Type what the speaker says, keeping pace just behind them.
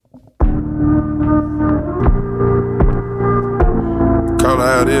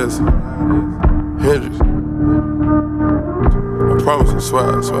is. Hendrix. I promise you, swear.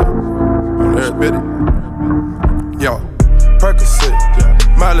 On there, spit it. Yo, Percocet, yeah.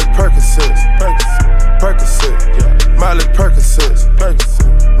 Miley Percocet, Percocet, yeah. Miley Percocet,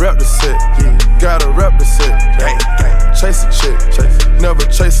 rep the set, yeah. Gotta rep the set, gang. Chase a chick, never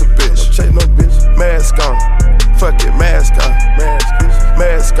chase a bitch, no chase no bitch. Mask on, fuck it, mask on,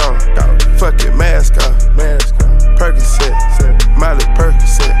 mask on, fuck it, mask on, Percocet, Miley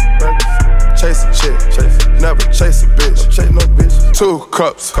Percocet, chase a chick, never chase a bitch, no chase no bitch. 2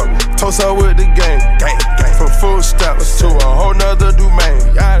 cups, toast her with the gang, from full stops to a whole nother domain.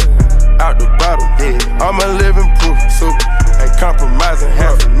 Out the bottom, yeah. I'm a living proof, super. Ain't compromising,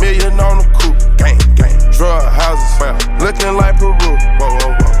 $500,000 on the coupe, gang. Drug houses, looking like Peru,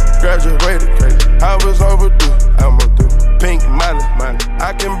 whoa. Graduated, crazy. I was overdue, I'm overdue. Pink money,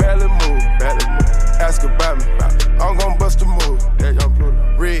 I can barely move. Ask about me, I'm gon' bust a move. Yeah, young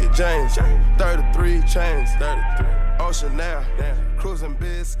Pluto. Red James, 33 chains, Ocean now, cruising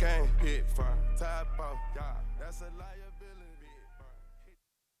Biscayne, hit fire, top off, that's a liability.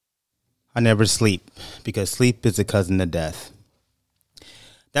 I never sleep because sleep is a cousin of death.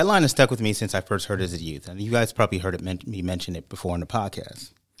 That line has stuck with me since I first heard it as a youth, and you guys probably heard me mention it before on the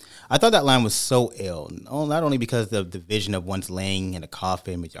podcast. I thought that line was so ill, not only because of the vision of once laying in a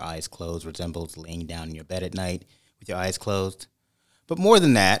coffin with your eyes closed resembles laying down in your bed at night with your eyes closed, but more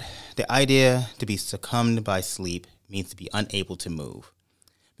than that, the idea to be succumbed by sleep means to be unable to move,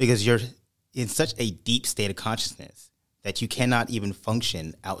 because you're in such a deep state of consciousness that you cannot even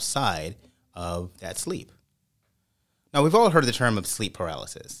function outside of that sleep. Now, we've all heard of the term of sleep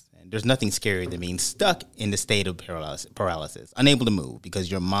paralysis, and there's nothing scarier than being stuck in the state of paralysis, unable to move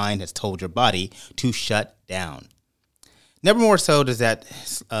because your mind has told your body to shut down. Never more so does that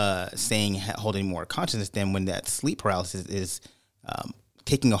saying hold any more consciousness than when that sleep paralysis is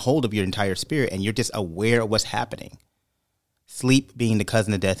taking a hold of your entire spirit and you're just aware of what's happening. Sleep being the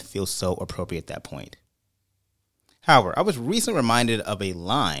cousin of death feels so appropriate at that point. However, I was recently reminded of a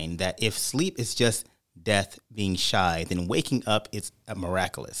line that if sleep is just death being shy, then waking up is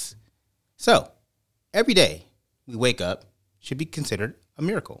miraculous. So, every day we wake up should be considered a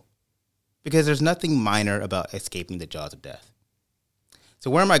miracle because there's nothing minor about escaping the jaws of death. So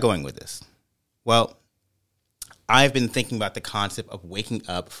where am I going with this? Well, I've been thinking about the concept of waking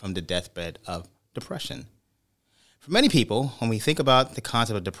up from the deathbed of depression. For many people, when we think about the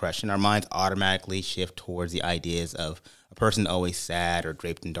concept of depression, our minds automatically shift towards the ideas of a person always sad or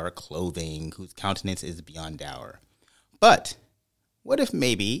draped in dark clothing whose countenance is beyond dour. But what if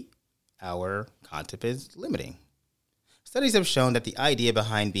maybe our concept is limiting? Studies have shown that the idea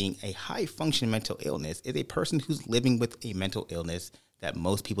behind being a high-functioning mental illness is a person who's living with a mental illness that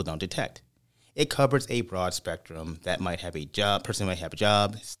most people don't detect. It covers a broad spectrum that might have a job, person might have a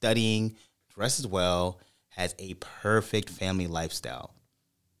job, studying, dresses well, has a perfect family lifestyle.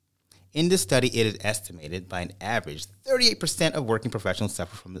 In this study, it is estimated by an average 38% of working professionals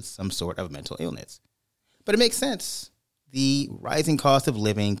suffer from some sort of mental illness. But it makes sense. The rising cost of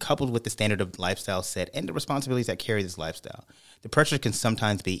living, coupled with the standard of lifestyle set and the responsibilities that carry this lifestyle, the pressure can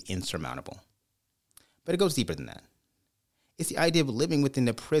sometimes be insurmountable. But it goes deeper than that. It's the idea of living within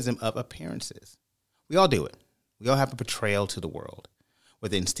the prism of appearances. We all do it. We all have a portrayal to the world,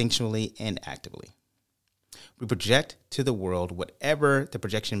 whether instinctually and actively. We project to the world whatever the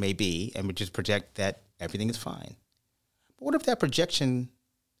projection may be, and we just project that everything is fine. But what if that projection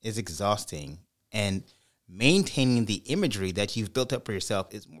is exhausting and maintaining the imagery that you've built up for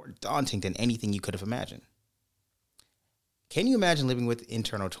yourself is more daunting than anything you could have imagined? Can you imagine living with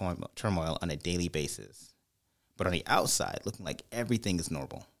internal turmoil on a daily basis, but on the outside looking like everything is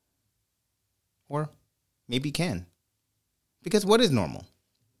normal? Or maybe you can. Because what is normal?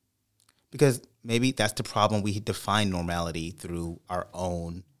 Because maybe that's the problem. We define normality through our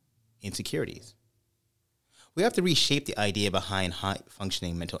own insecurities. We have to reshape the idea behind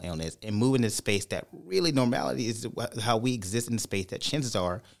high-functioning mental illness and move into a space that really normality is how we exist in a space that chances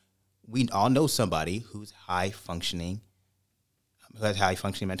are we all know somebody who's high-functioning, who has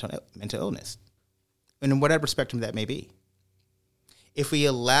high-functioning mental illness, and in whatever spectrum that may be. If we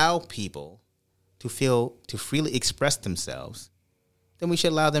allow people to freely express themselves, then we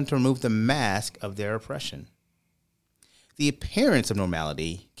should allow them to remove the mask of their oppression. The appearance of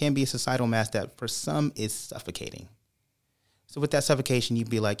normality can be a societal mask that for some is suffocating. So with that suffocation, you'd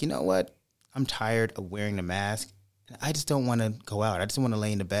be like, you know what? I'm tired of wearing the mask. And I just don't want to go out. I just want to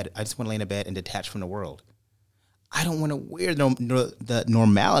lay in the bed. I just want to lay in the bed and detach from the world. I don't want to wear the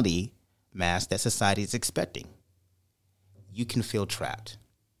normality mask that society is expecting. You can feel trapped.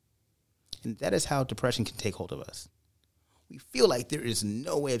 And that is how depression can take hold of us. we feel like there is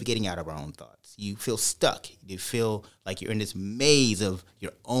no way of getting out of our own thoughts. You feel stuck. You feel like you're in this maze of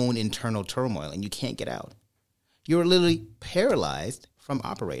your own internal turmoil and you can't get out. You're literally paralyzed from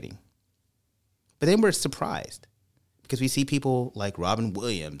operating. But then we're surprised because we see people like Robin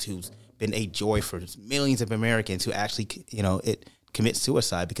Williams, who's been a joy for millions of Americans who actually, commit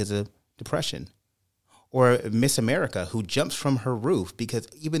suicide because of depression. Or Miss America, who jumps from her roof because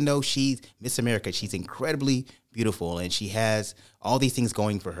even though she's Miss America, she's incredibly beautiful and she has all these things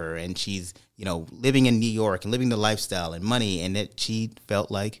going for her. And she's, living in New York and living the lifestyle and money. And that she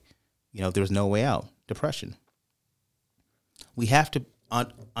felt like, there was no way out. Depression. We have to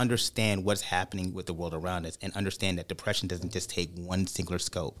understand what's happening with the world around us and understand that depression doesn't just take one singular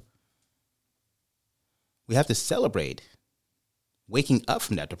scope. We have to celebrate waking up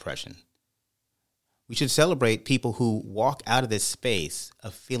from that depression. We should celebrate people who walk out of this space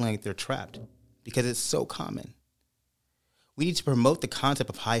of feeling like they're trapped because it's so common. We need to promote the concept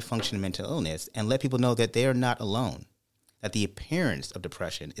of high-functioning mental illness and let people know that they are not alone, that the appearance of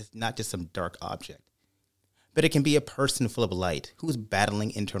depression is not just some dark object, but it can be a person full of light who is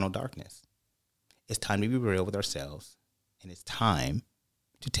battling internal darkness. It's time to be real with ourselves, and it's time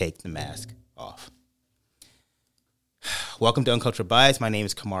to take the mask off. Welcome to Uncultured Bias. My name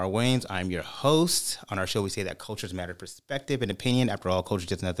is Kamar Williams. I'm your host. On our show, we say that cultures matter, perspective and opinion. After all, culture is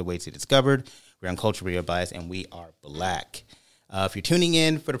just another way to be discovered. We're Uncultured, we are biased, and we are black. If you're tuning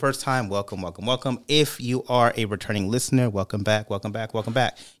in for the first time, welcome, welcome, welcome. If you are a returning listener, welcome back, welcome back, welcome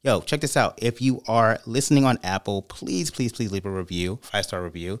back. Yo, check this out. If you are listening on Apple, please leave a review, 5-star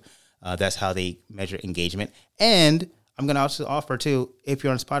review. That's how they measure engagement. And I'm going to also offer, too, if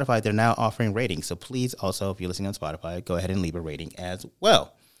you're on Spotify, they're now offering ratings. So please also, if you're listening on Spotify, go ahead and leave a rating as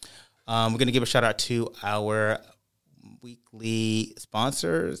well. We're going to give a shout out to our weekly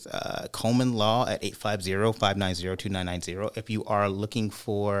sponsors, Coleman Law at 850-590-2990. If you are looking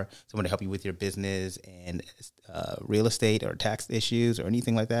for someone to help you with your business and real estate or tax issues or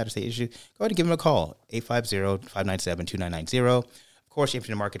anything like that, or state issues, go ahead and give them a call, 850-597-2990. Of course, if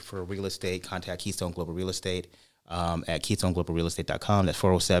you're in the market for real estate, contact Keystone Global Real Estate. At KeystoneGlobalRealEstate.com. That's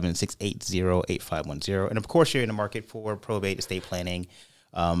 407-680-8510. And of course, you're in the market for probate, estate planning,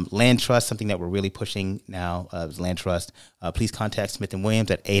 land trust, something that we're really pushing now is land trust. Please contact Smith &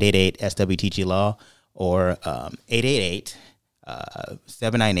 Williams at 888-SWTG-LAW or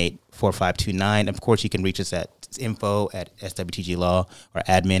 888-798-4529. And of course, you can reach us at info@SWTG-LAW or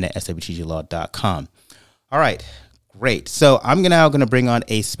admin@SWTGLaw.com. All right, great. So I'm now going to bring on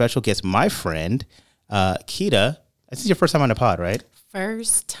a special guest, my friend, Keita. This is your first time on the pod, right?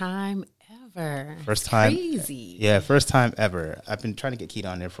 First time ever. First time. Crazy. Yeah, first time ever. I've been trying to get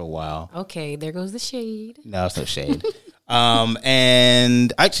Keita on there for a while. Okay, there goes the shade. No, it's no shade.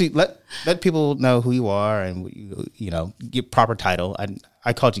 And actually, let people know who you are and get proper title.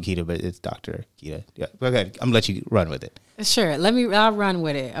 I called you Keita, but it's Dr. Keita. Yeah, go ahead. I'm gonna let you run with it. Sure. I'll run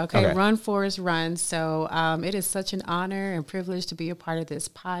with it. Okay. Run, Forrest, run. So it is such an honor and privilege to be a part of this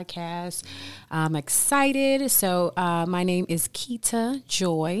podcast. I'm excited. So my name is Keita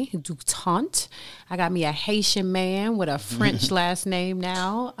Joy Dutant. I got me a Haitian man with a French last name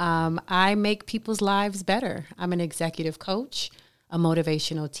now. I make people's lives better. I'm an executive coach, a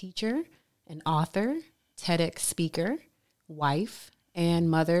motivational teacher, an author, TEDx speaker, wife, and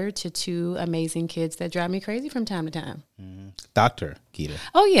mother to 2 amazing kids that drive me crazy from time to time. Dr. Keita.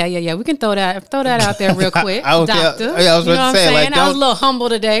 Oh, yeah. We can throw that out there real quick. Doctor. I was about to say, like, I was a little humble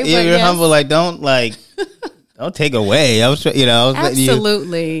today. Yeah, but you're humble. Like, don't take away.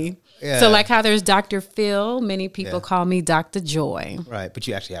 Absolutely. Yeah. So like how there's Dr. Phil, many people call me Dr. Joy. Right, but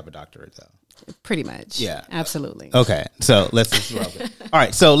you actually have a doctorate, though. Pretty much. Yeah. Absolutely. Okay, so let's just roll it. All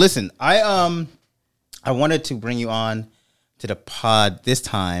right, so listen, I wanted to bring you on to the pod this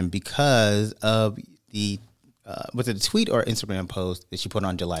time because of the was it a tweet or Instagram post that you put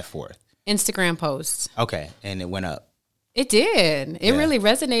on July 4th? Instagram post. Okay, and it went up. It did. It really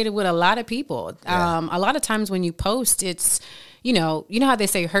resonated with a lot of people. Yeah. A lot of times when you post, it's, you know how they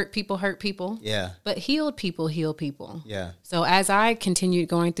say hurt people hurt people? Yeah. But healed people heal people. Yeah. So as I continued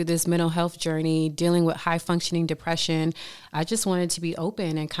going through this mental health journey, dealing with high functioning depression, I just wanted to be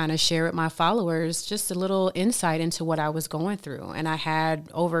open and kind of share with my followers just a little insight into what I was going through. And I had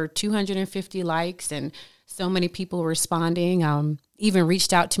over 250 likes and so many people responding. Even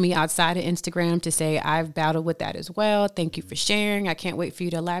reached out to me outside of Instagram to say, I've battled with that as well. Thank you for sharing. I can't wait for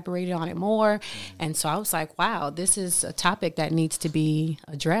you to elaborate on it more. And so I was like, wow, this is a topic that needs to be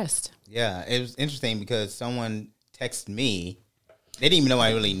addressed. Yeah, it was interesting because someone texted me. They didn't even know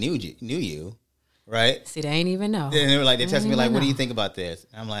I really knew you, right? See, they ain't even know. And they texted me like, what do you think about this?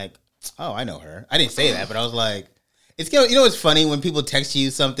 And I'm like, oh, I know her. I didn't say that, but I was like, It's it's funny when people text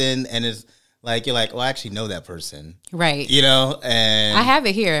you something and it's like you're like, well, I actually know that person, right? And I have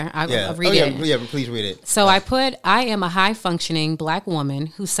it here. I'll read it. Yeah, please read it. So I am a high functioning Black woman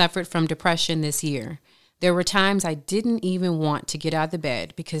who suffered from depression this year. There were times I didn't even want to get out of the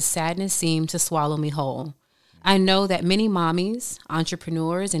bed because sadness seemed to swallow me whole. I know that many mommies,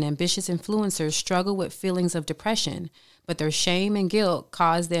 entrepreneurs, and ambitious influencers struggle with feelings of depression, but their shame and guilt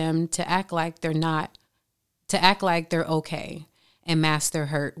cause them to act like they're okay and mask their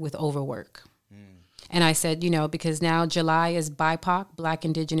hurt with overwork. And I said, because now July is BIPOC, Black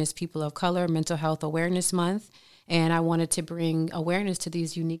Indigenous People of Color Mental Health Awareness Month. And I wanted to bring awareness to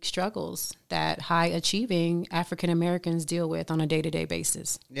these unique struggles that high achieving African Americans deal with on a day-to-day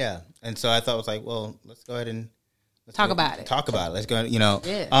basis. Yeah. And so I thought it was like, well, let's go ahead and talk about it. Let's go ahead,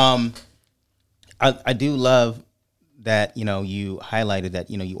 Yeah. I do love that, you highlighted that,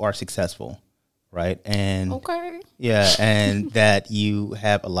 you are successful, right? And okay. Yeah. And that you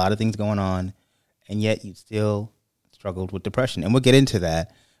have a lot of things going on and yet you still struggled with depression. And we'll get into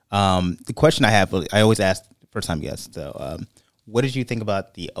that. The question I have, I always ask first time guests. So, what did you think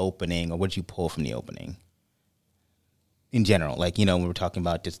about the opening, or what did you pull from the opening in general? Like, when we're talking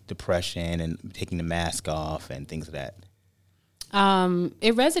about just depression and taking the mask off and things of that.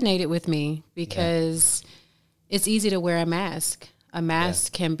 It resonated with me because it's easy to wear a mask. A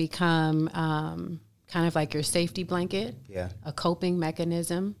mask can become kind of like your safety blanket, a coping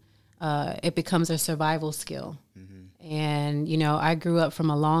mechanism. It becomes a survival skill. Mm-hmm. And, I grew up from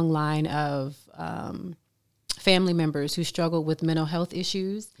a long line of family members who struggled with mental health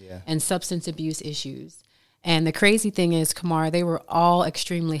issues and substance abuse issues. And the crazy thing is, Kamar, they were all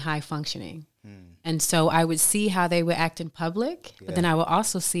extremely high functioning. And so I would see how they would act in public, but then I would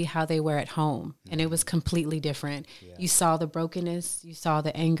also see how they were at home. And it was completely different. You saw the brokenness, you saw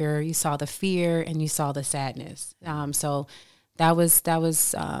the anger, you saw the fear, and you saw the sadness. So that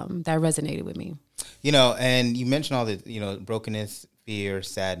resonated with me. And you mentioned all the, brokenness, fear,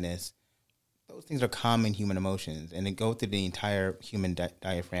 sadness. Those things are common human emotions, and they go through the entire human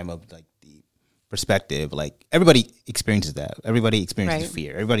diaphragm of like the perspective. Like everybody experiences that. Everybody experiences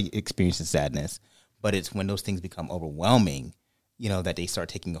fear. Everybody experiences sadness. But it's when those things become overwhelming, that they start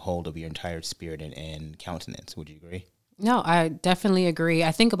taking a hold of your entire spirit and countenance. Would you agree? No, I definitely agree.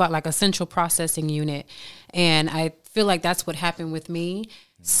 I think about like a central processing unit, and I feel like that's what happened with me.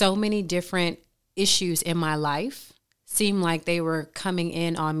 So many different issues in my life seemed like they were coming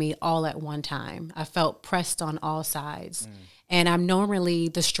in on me all at one time. I felt pressed on all sides. And I'm normally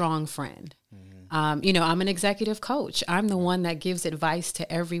the strong friend. I'm an executive coach. I'm the one that gives advice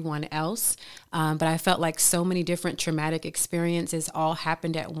to everyone else. But I felt like so many different traumatic experiences all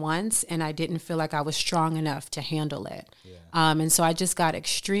happened at once, and I didn't feel like I was strong enough to handle it. And so I just got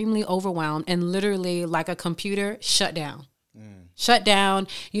extremely overwhelmed and literally, like a computer, shut down. Shut down.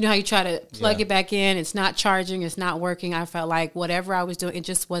 You know how you try to plug it back in, it's not charging, it's not working. I felt like whatever I was doing, it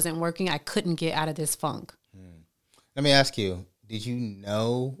just wasn't working. I couldn't get out of this funk. Let me ask you, did you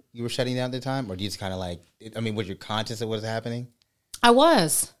know you were shutting down at the time, or do you just kind of like, was you conscious of what was happening? I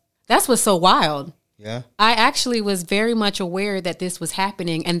was. That's what's so wild. Yeah. I actually was very much aware that this was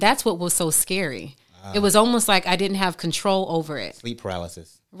happening, and that's what was so scary. It was almost like I didn't have control over it. Sleep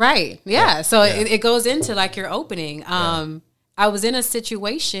paralysis. Right. Yeah. So it goes into like your opening. I was in a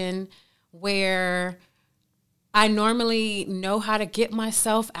situation where I normally know how to get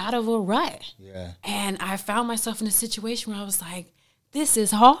myself out of a rut. Yeah. And I found myself in a situation where I was like, this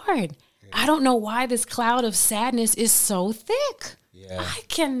is hard. Yeah. I don't know why this cloud of sadness is so thick. Yeah. I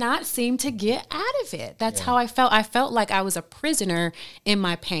cannot seem to get out of it. That's how I felt. I felt like I was a prisoner in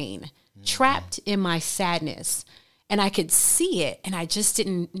my pain, trapped in my sadness. And I could see it, and I just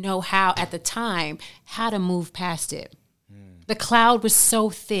didn't know how at the time how to move past it. The cloud was so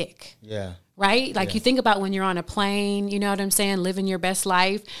thick. Yeah. Right? Like you think about when you're on a plane, you know what I'm saying? Living your best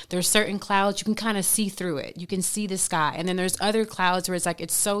life. There's certain clouds, you can kind of see through it. You can see the sky. And then there's other clouds where it's like,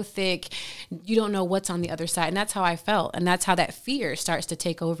 it's so thick, you don't know what's on the other side. And that's how I felt. And that's how that fear starts to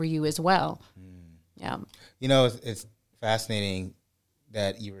take over you as well. Yeah. It's fascinating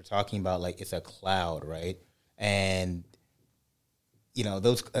that you were talking about like, it's a cloud, right? And,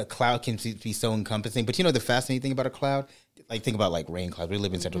 those cloud can be so encompassing. But the fascinating thing about a cloud, like think about like rain clouds. We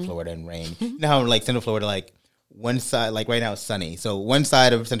live in Central Florida and rain. You know how like Central Florida, like one side, like right now it's sunny. So one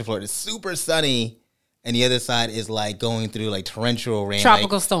side of Central Florida is super sunny, and the other side is like going through like torrential rain,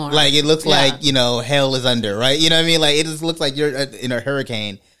 tropical storm. Like it looks like hell is under, right? You know what I mean? Like it just looks like you're in a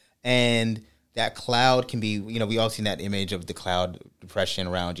hurricane, and that cloud can be. We all seen that image of the cloud depression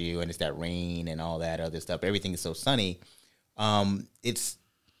around you, and it's that rain and all that other stuff. Everything is so sunny. It's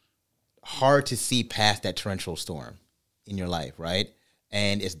hard to see past that torrential storm. in your life, right?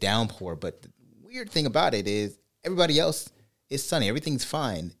 And it's downpour. But the weird thing about it is everybody else is sunny. Everything's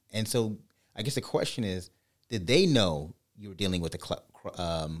fine. And so I guess the question is, did they know you were dealing with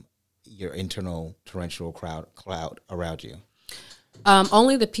your internal torrential cloud around you?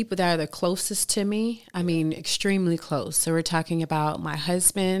 Only the people that are the closest to me. I mean, extremely close. So we're talking about my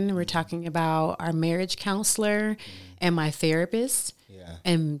husband. We're talking about our marriage counselor and my therapist. Yeah.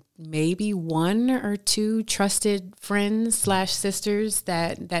 And maybe one or two trusted friends / sisters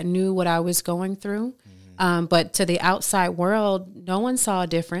that knew what I was going through. But to the outside world, no one saw a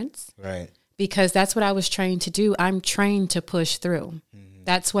difference. Right. Because that's what I was trained to do. I'm trained to push through.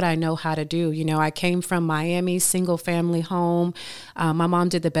 That's what I know how to do. You know, I came from Miami, single family home. My mom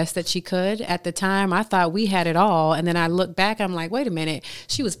did the best that she could. At the time, I thought we had it all. And then I look back, I'm like, wait a minute.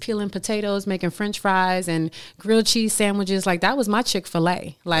 She was peeling potatoes, making French fries and grilled cheese sandwiches. Like, that was my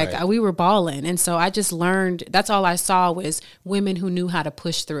Chick-fil-A. Like, right. We were balling. And so I just learned, that's all I saw was women who knew how to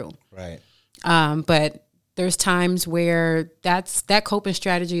push through. Right. But there's times where that coping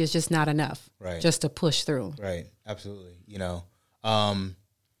strategy is just not enough. Right. Just to push through. Right. Absolutely. You know, and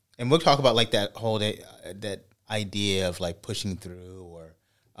we'll talk about like that whole day, that idea of like pushing through, or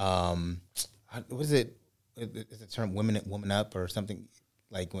what is it? Is the term woman up or something?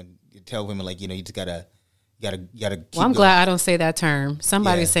 Like when you tell women like, you know, you just gotta. Keep well, I'm going. glad I don't say that term.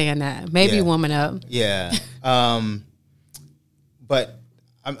 Somebody's saying that. Maybe woman up. Yeah. But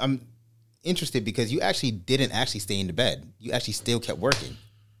I'm interested because you actually didn't actually stay in the bed. You actually still kept working.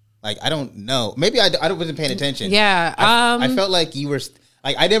 Like, I don't know. Maybe I wasn't paying attention. Yeah. I felt like you were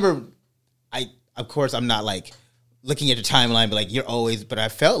like, of course I'm not like looking at your timeline, but like but I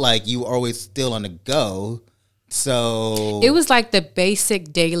felt like you were always still on the go. So it was like the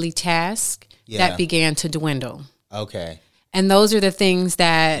basic daily task that began to dwindle. Okay. And those are the things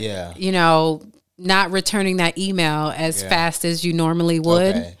that, you know, not returning that email as fast as you normally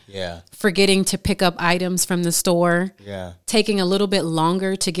would. Okay. Yeah. Forgetting to pick up items from the store. Yeah. Taking a little bit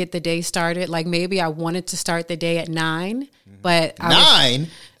longer to get the day started. Like maybe I wanted to start the day at 9, but 9?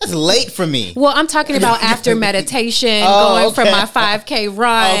 That's late for me. Well, I'm talking about after meditation, going for my 5K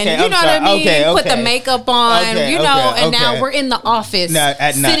run. Okay, you know what I mean? Okay. Put the makeup on, and now we're in the office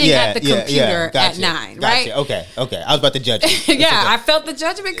sitting at the computer at 9, right? Okay. I was about to judge you. I felt the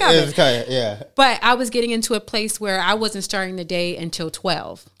judgment coming. Yeah. But I was getting into a place where I wasn't starting the day until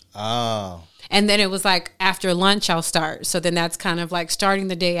 12. Oh. And then it was like after lunch I'll start. So then that's kind of like starting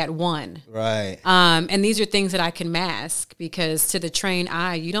the day at 1. Right. And these are things that I can mask because to the trained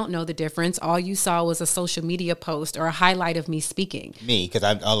eye, you don't know the difference. All you saw was a social media post or a highlight of me speaking. Me,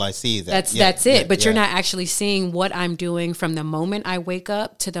 because all I see is that. That's it. But you're not actually seeing what I'm doing from the moment I wake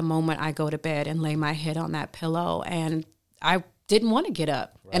up to the moment I go to bed and lay my head on that pillow. And I didn't want to get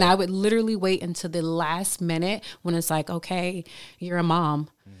up. Right. And I would literally wait until the last minute when it's like, okay, you're a mom.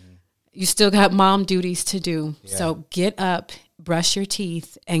 You still got mom duties to do. Yeah. So get up, brush your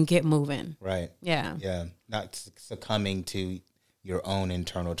teeth, and get moving. Right. Yeah. Yeah. Not succumbing to your own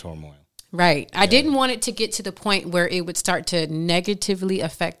internal turmoil. Right. Yeah. I didn't want it to get to the point where it would start to negatively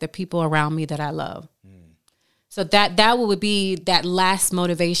affect the people around me that I love. So that would be that last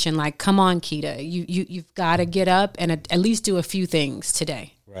motivation. Like, come on, Keita, you've got to get up and at least do a few things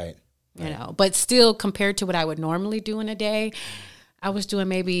today. Right. You know, but still compared to what I would normally do in a day, I was doing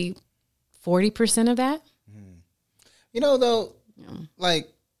maybe 40% of that. You know, though, like,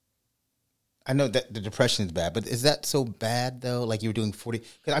 I know that the depression is bad, but is that so bad though? Like you were doing 40?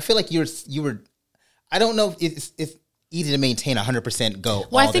 Because I feel like you were. I don't know if it's easy to maintain 100% go.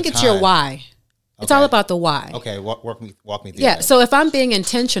 Well, I think it's your why. It's all about the why. Okay, walk me through. Yeah. That. So if I'm being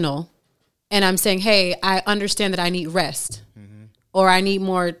intentional, and I'm saying, hey, I understand that I need rest, or I need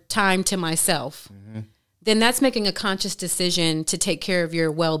more time to myself. Then that's making a conscious decision to take care of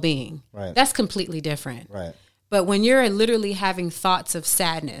your well-being. Right. That's completely different. Right. But when you're literally having thoughts of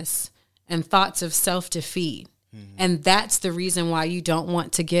sadness and thoughts of self-defeat, and that's the reason why you don't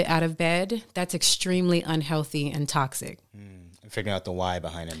want to get out of bed, that's extremely unhealthy and toxic. And figuring out the why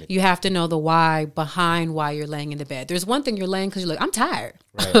behind everything. You have to know the why behind why you're laying in the bed. There's one thing you're laying because you're like, I'm tired.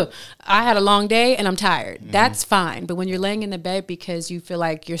 Right. I had a long day and I'm tired. That's fine. But when you're laying in the bed because you feel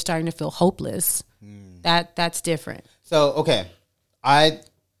like you're starting to feel hopeless, that's different. So, okay. And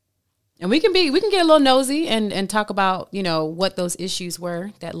we can get a little nosy and talk about, you know, what those issues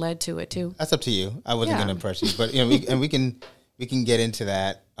were that led to it too. That's up to you. I wasn't going to impress you, but you know, we can get into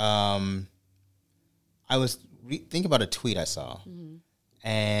that. I was thinking about a tweet I saw,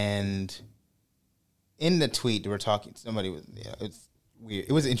 and in the tweet they were talking. Somebody was it's weird.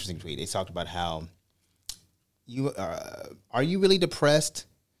 It was an interesting tweet. They talked about how you are you really depressed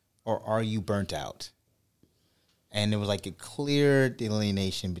or are you burnt out? and there was like a clear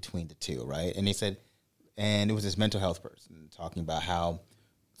delineation between the two, right? And they said, and it was this mental health person talking about how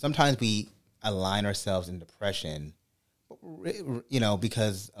sometimes we align ourselves in depression,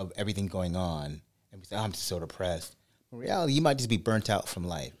 because of everything going on, and we say, I'm just so depressed. In reality, you might just be burnt out from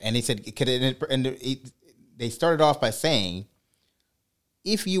life. And they said, they started off by saying,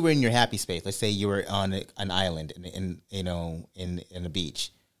 if you were in your happy space, let's say you were on an island in a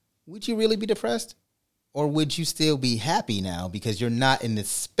beach, would you really be depressed? Or would you still be happy now because you're not in the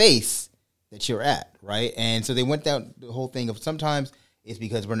space that you're at, right? And so they went down the whole thing of sometimes it's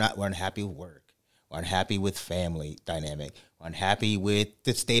because we're unhappy with work, we're unhappy with family dynamic, we're unhappy with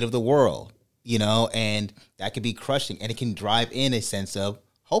the state of the world, and that could be crushing, and it can drive in a sense of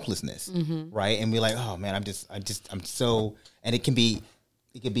hopelessness, right? And we're like, oh man, I'm so, and it could be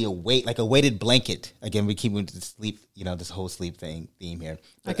a weight, like a weighted blanket. Again, we keep into sleep, this whole sleep theme here.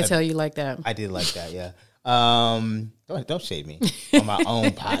 I could tell you like that. I did like that, yeah. Don't shade me on my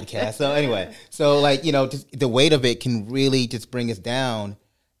own podcast. So anyway, just the weight of it can really just bring us down,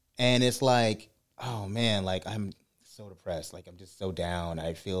 and it's like, oh man, like I'm so depressed, like I'm just so down.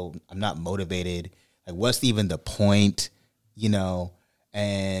 I feel I'm not motivated. Like, what's even the point,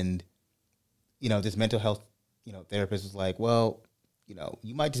 And this mental health, therapist was like, well,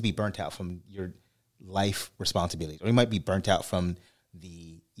 you might just be burnt out from your life responsibilities, or you might be burnt out from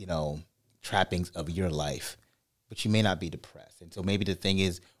the, trappings of your life, but you may not be depressed. And so maybe the thing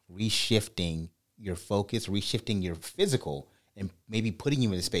is reshifting your focus, reshifting your physical, and maybe putting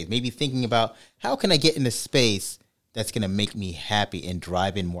you in a space, maybe thinking about how can I get in a space that's going to make me happy and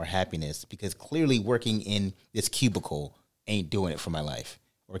drive in more happiness, because clearly working in this cubicle ain't doing it for my life.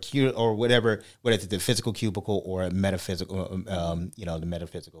 Or whatever, whether it's the physical cubicle or a metaphysical, the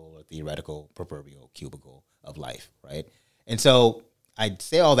metaphysical or theoretical proverbial cubicle of life, right? And so I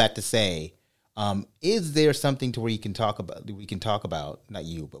say all that to say, is there something to where we can talk about, not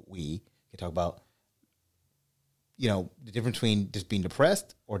you, but we can talk about, the difference between just being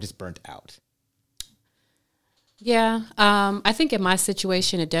depressed or just burnt out? Yeah, I think in my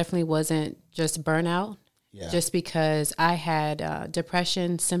situation, it definitely wasn't just burnout. Yeah. Just because I had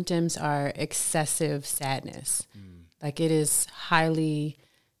depression, symptoms are excessive sadness. Like, it is highly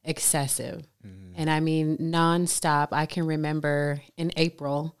excessive. And I mean, nonstop. I can remember in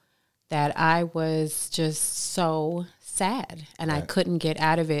April that I was just so sad and I couldn't get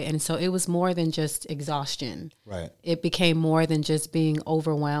out of it. And so it was more than just exhaustion. Right. It became more than just being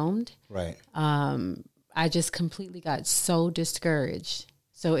overwhelmed. Right. I just completely got so discouraged.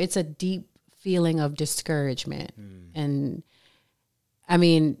 So it's a deep feeling of discouragement. And I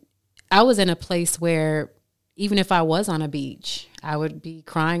mean, I was in a place where even if I was on a beach, I would be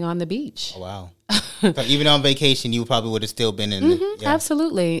crying on the beach. Oh, wow. So even on vacation, you probably would have still been in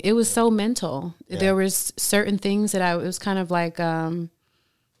Absolutely. It was so mental. Yeah. There was certain things that it was kind of like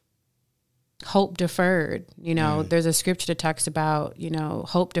hope deferred. There's a scripture that talks about,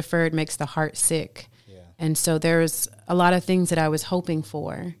 hope deferred makes the heart sick. Yeah. And so there's a lot of things that I was hoping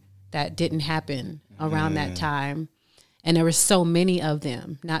for that didn't happen around that time. And there were so many of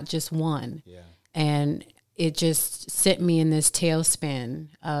them, not just one. Yeah. And it just sent me in this tailspin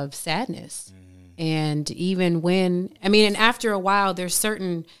of sadness. And even and after a while, there's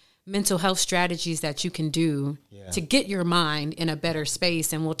certain mental health strategies that you can do to get your mind in a better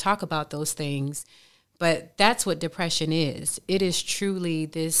space. And we'll talk about those things. But that's what depression is. It is truly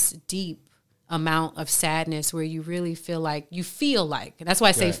this deep amount of sadness where you really feel like, and that's why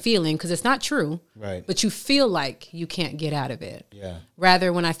I say feeling, because it's not true, right? But you feel like you can't get out of it. Yeah.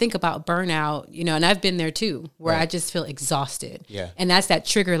 Rather, when I think about burnout, and I've been there too, where I just feel exhausted. Yeah. And that's that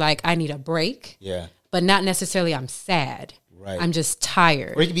trigger, like I need a break. Yeah. But not necessarily I'm sad. Right. I'm just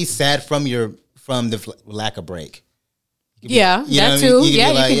tired. Or you can be sad from the lack of break. That too. You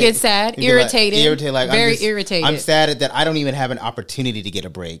can get sad, irritated, irritated. I'm sad that I don't even have an opportunity to get a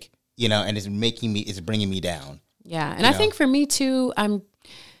break. And it's bringing me down. Yeah. And I think for me too,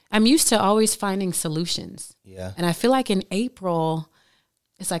 I'm used to always finding solutions. Yeah. And I feel like in April,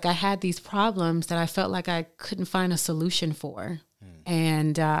 it's like I had these problems that I felt like I couldn't find a solution for.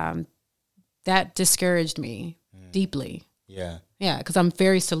 And that discouraged me deeply. Yeah. Yeah, because I'm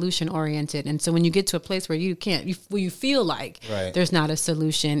very solution oriented. And so when you get to a place where you feel like there's not a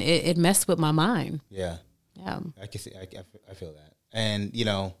solution, it messed with my mind. Yeah. Yeah. I can see, I feel that. And,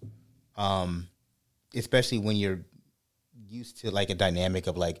 especially when you're used to like a dynamic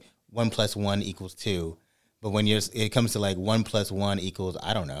of like 1 + 1 = 2, but when it comes to like 1 + 1 =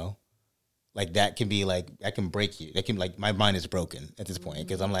 I don't know, like that can be like, that can break you. That can, like, my mind is broken at this point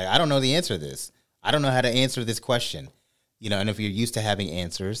because I'm like, I don't know the answer to this. I don't know how to answer this question, and if you're used to having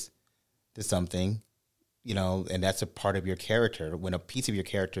answers to something, and that's a part of your character. When a piece of your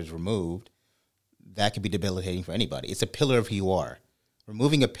character is removed, that can be debilitating for anybody. It's a pillar of who you are.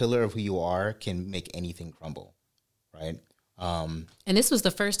 Removing a pillar of who you are can make anything crumble, right? And this was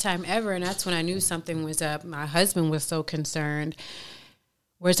the first time ever, and that's when I knew something was up. My husband was so concerned,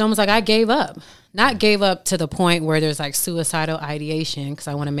 where it's almost like I gave up. Not gave up to the point where there's like suicidal ideation, because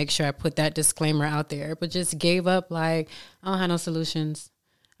I want to make sure I put that disclaimer out there, but just gave up like, I don't have no solutions.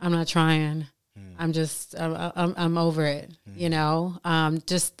 I'm not trying. I'm just, I'm over it,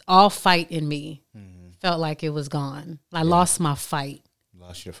 just all fight in me felt like it was gone. I lost my fight.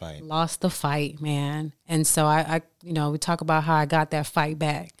 Lost your fight. Lost the fight, man. And so I we talk about how I got that fight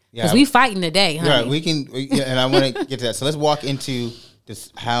back. Because Yeah, we fighting today, honey. Yeah, and I want to get to that. So let's walk into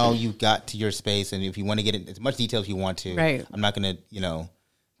this, how you got to your space, and if you want to get in as much detail as you want to. Right. I'm not going to,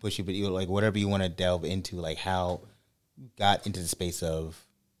 push you, but like whatever you want to delve into, like how you got into the space of,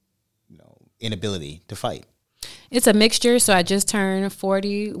 inability to fight. It's a mixture. So I just turned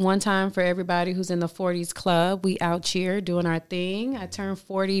 40 one time for everybody who's in the 40s club. We out here doing our thing. I turned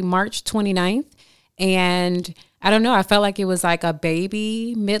 40 March 29th. And I don't know, I felt like it was like a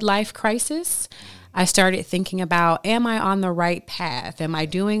baby midlife crisis. I started thinking about, am I on the right path? Am I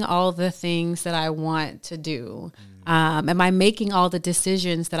doing all the things that I want to do? Am I making all the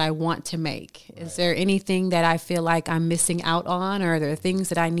decisions that I want to make? Right. Is there anything that I feel like I'm missing out on, or are there things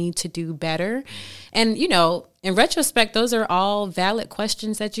that I need to do better? And, in retrospect, those are all valid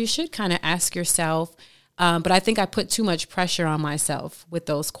questions that you should kind of ask yourself. But I think I put too much pressure on myself with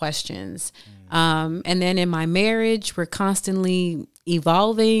those questions. And then in my marriage, we're constantly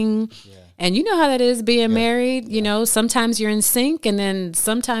evolving. Yeah. And you know how that is being married. Sometimes you're in sync, and then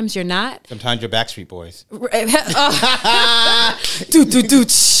sometimes you're not. Sometimes you're Backstreet Boys. You like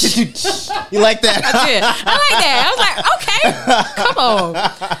that? I did. I like that. I was like, okay, come on.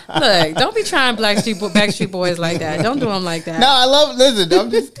 Look, don't be trying Backstreet Boys like that. Don't do them like that. No, listen, I'm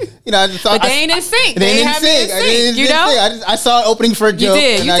just, I just thought. But they ain't in sync. They ain't in sync. I saw it opening for a joke.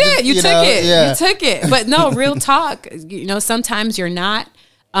 You did. You took it. Yeah. You took it. But no, real talk. Sometimes you're not.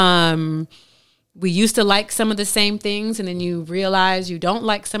 We used to like some of the same things, and then you realize you don't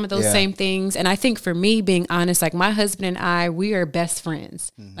like some of those same things. And I think for me, being honest, like my husband and I, we are best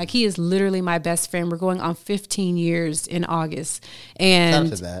friends. Mm-hmm. Like he is literally my best friend. We're going on 15 years in August. And shout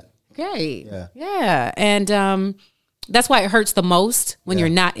out to that. Great. Yeah. And that's why it hurts the most when you're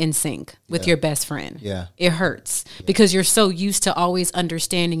not in sync with your best friend. Yeah. It hurts because you're so used to always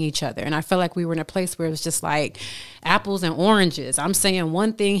understanding each other. And I felt like we were in a place where it was just like apples and oranges. I'm saying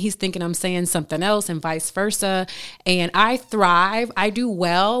one thing, he's thinking I'm saying something else, and vice versa. And I thrive. I do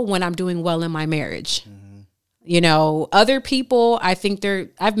well when I'm doing well in my marriage. Mm-hmm. Other people, I think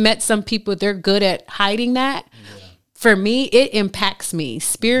I've met some people, they're good at hiding that. Yeah. For me, it impacts me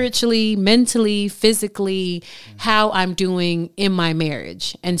spiritually, mentally, physically, how I'm doing in my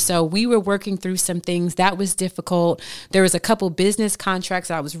marriage. And so we were working through some things that was difficult. There was a couple business contracts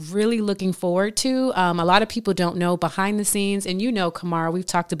I was really looking forward to. A lot of people don't know behind the scenes. And Kamara, we've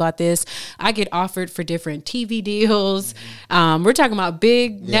talked about this. I get offered for different TV deals. We're talking about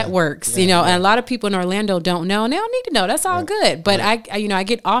big networks, and a lot of people in Orlando don't know, and they don't need to know. That's all good. But I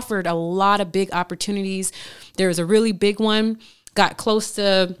get offered a lot of big opportunities. There was a really big one, got close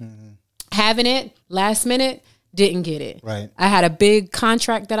to having it, last minute, didn't get it. Right. I had a big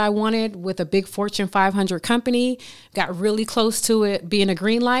contract that I wanted with a big Fortune 500 company, got really close to it being a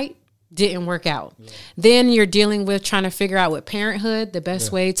green light, didn't work out. Yeah. Then you're dealing with trying to figure out with parenthood, the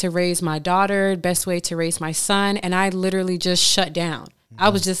best way to raise my daughter, best way to raise my son, and I literally just shut down. I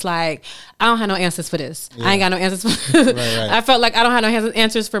was just like, I don't have no answers for this. Yeah. I ain't got no answers for right. I felt like I don't have no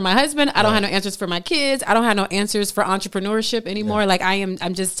answers for my husband. I don't have no answers for my kids. I don't have no answers for entrepreneurship anymore. Yeah. Like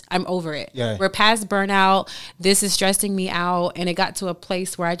I'm over it. Yeah. We're past burnout. This is stressing me out. And it got to a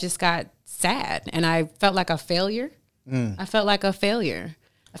place where I just got sad and I felt like a failure. I felt like a failure.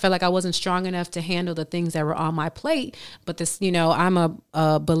 I felt like I wasn't strong enough to handle the things that were on my plate. But this, I'm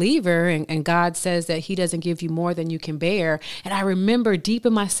a believer, and God says that He doesn't give you more than you can bear. And I remember deep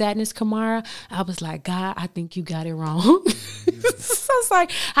in my sadness, Kamara, I was like, God, I think you got it wrong. So I was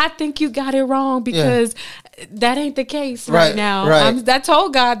like, I think you got it wrong because that ain't the case right now. Right. I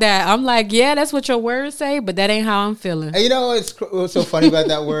told God that. I'm like, yeah, that's what your words say, but that ain't how I'm feeling. And what's so funny about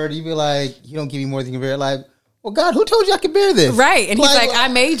that word? You be like, you don't give me more than you can bear. Like, well, God, who told you I could bear this? Right. And he's like, I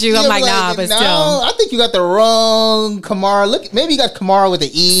made you. I'm like, nah, but still. I think you got the wrong Kamara. Look, maybe you got Kamara with an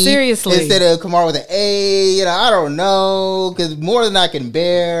E. Seriously. Instead of Kamara with an A. I don't know. Because more than I can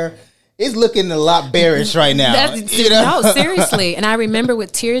bear. It's looking a lot bearish right now. No, seriously. And I remember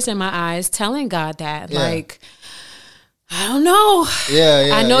with tears in my eyes telling God that, like, I don't know.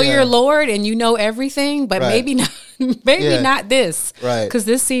 Yeah. I know you're Lord and you know everything, but maybe not. Maybe not this. Right. Because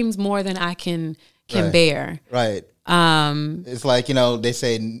this seems more than I can bear. Right. It's like, they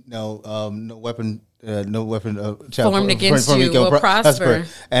say no weapon formed against you will prosper.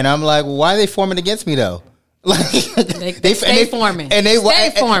 And I'm like, well, why are they forming against me though? Like they stay forming. And they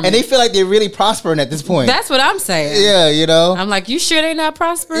feel like they're really prospering at this point. That's what I'm saying. Yeah, I'm like, you sure they're not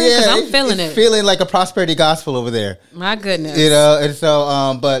prospering? Because I'm feeling it. Feeling like a prosperity gospel over there. My goodness. And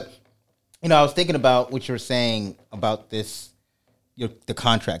so but I was thinking about what you were saying about this, the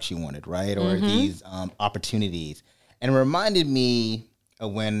contracts you wanted, right? Or these opportunities. And it reminded me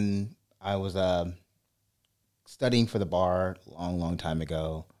of when I was studying for the bar a long time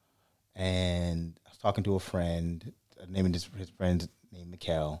ago. And I was talking to a friend, naming his friend's name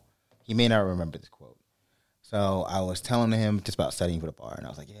Mikhail. He may not remember this quote. So I was telling him just about studying for the bar. And I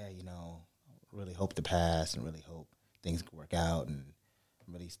was like, I really hope to pass and really hope things work out and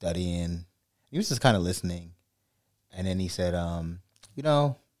I'm really studying. He was just kind of listening. And then he said,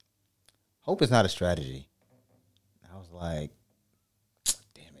 hope is not a strategy. And I was like,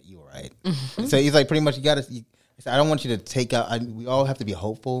 damn it, you were right. So he's like, pretty much, he said, I don't want you to take out, we all have to be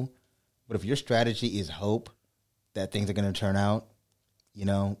hopeful. But if your strategy is hope that things are going to turn out,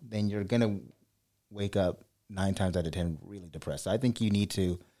 then you're going to wake up 9 times out of 10 really depressed. So I think you need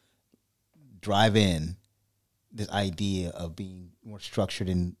to drive in this idea of being more structured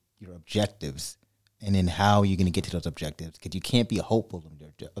in your objectives and in how you're going to get to those objectives, because you can't be hopeful of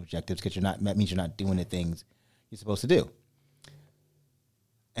your objectives because that means you're not doing the things you're supposed to do.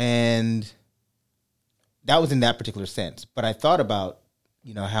 And that was in that particular sense. But I thought about,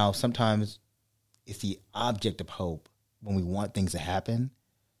 how sometimes it's the object of hope when we want things to happen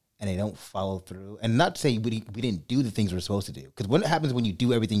and they don't follow through. And not to say we didn't do the things we're supposed to do, because what happens when you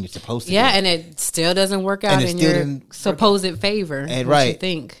do everything you're supposed to do? Yeah, and it still doesn't work out in your supposed favor. And what you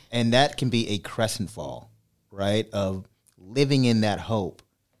think. And that can be a crescent fall, right, of living in that hope.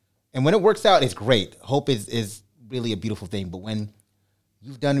 And when it works out, it's great. Hope is really a beautiful thing. But when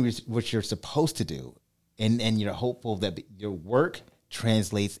you've done what you're supposed to do and you're hopeful that your work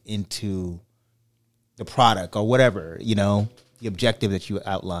translates into the product or whatever, the objective that you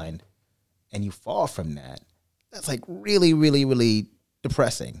outlined, and you fall from that, that's like really, really, really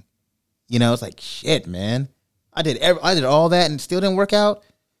depressing. It's like, shit, man, I did all that and it still didn't work out.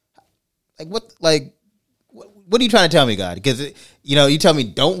 What are you trying to tell me, God? Because you tell me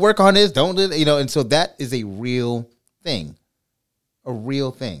don't work on this, don't do it, and so that is a real thing.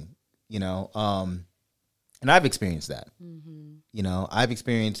 And I've experienced that. I've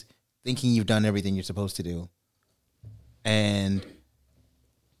experienced thinking you've done everything you're supposed to do, and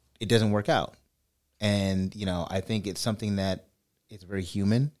it doesn't work out. And, I think it's something that is very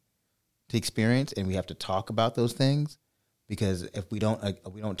human to experience, and we have to talk about those things, because if we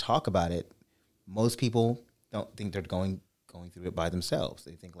don't talk about it, most people don't think they're going through it by themselves.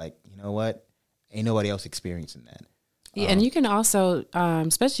 They think like, you know what? Ain't nobody else experiencing that. Yeah, and you can also,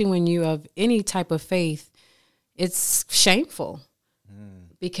 especially when you have any type of faith, it's shameful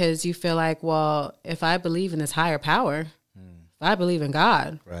because you feel like, well, if I believe in this higher power, if I believe in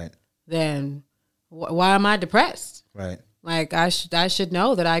God, right, then why am I depressed? Right. Like I should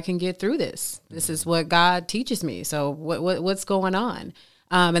know that I can get through this. This is what God teaches me. So what's going on?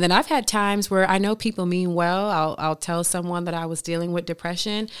 And then I've had times where I know people mean well. I'll tell someone that I was dealing with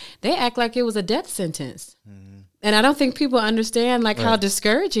depression. They act like it was a death sentence. And I don't think people understand how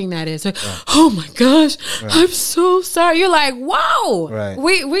discouraging that is. Like, oh my gosh, I'm so sorry. You're like, whoa,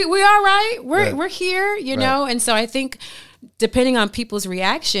 we all right. We're here, you know? And so I think depending on people's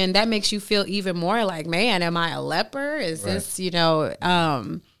reaction, that makes you feel even more like, man, am I a leper? Is this, so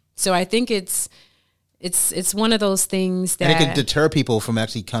I think it's one of those things that... And it can deter people from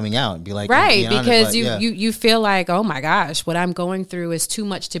actually coming out and be like... Right, be honest, because you feel like, oh my gosh, what I'm going through is too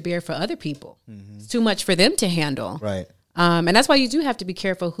much to bear for other people. It's too much for them to handle. Right. And that's why you do have to be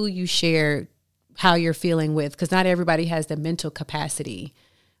careful who you share how you're feeling with, because not everybody has the mental capacity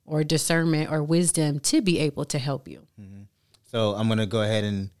or discernment or wisdom to be able to help you. So I'm going to go ahead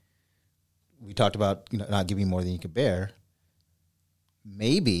and... We talked about not giving more than you could bear.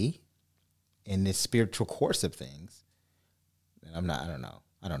 Maybe... in this spiritual course of things, and I don't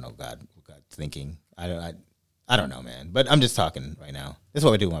know God's thinking. I don't know, man. But I'm just talking right now. That's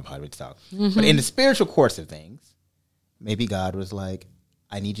what we do on Podcast Talk. But in the spiritual course of things, maybe God was like,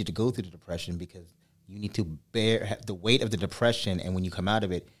 I need you to go through the depression because you need to bear the weight of the depression, and when you come out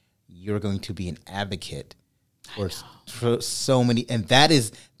of it, you're going to be an advocate for so many, and that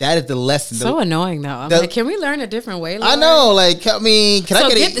is the lesson. So annoying though. I'm like, can we learn a different way, Lord? I know, like, I mean, can I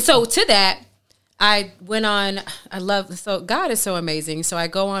get it? So to that, I went on, God is so amazing. So I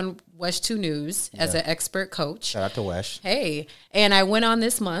go on Wesh 2 News as an expert coach. Shout out to Wesh. Hey, and I went on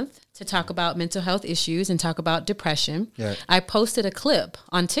this month to talk about mental health issues and talk about depression. Yeah. I posted a clip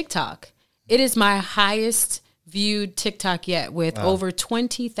on TikTok. It is my highest viewed TikTok yet, with over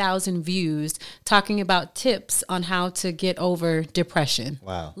 20,000 views, talking about tips on how to get over depression.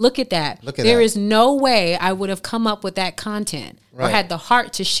 Wow. Look at that. There is no way I would have come up with that content or had the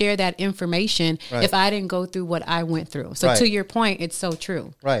heart to share that information if I didn't go through what I went through. So to your point, it's so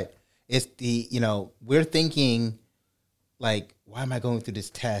true. Right. It's we're thinking like, why am I going through this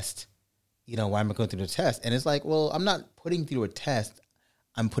test? Why am I going through the test? And it's like, well, I'm not putting through a test.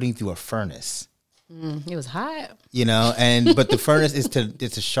 I'm putting through a furnace. It was hot, but the furnace is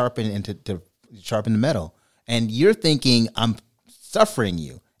to sharpen and to sharpen the metal. And you're thinking I'm suffering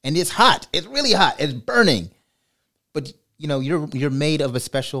you, and it's hot. It's really hot. It's burning. But you're made of a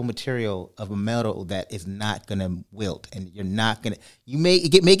special material, of a metal that is not gonna wilt, and you're not gonna. You may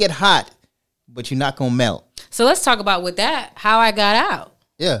get hot, but you're not gonna melt. So let's talk about how I got out.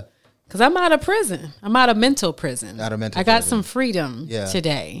 Yeah. Because I'm out of prison. I'm out of mental prison. I got some freedom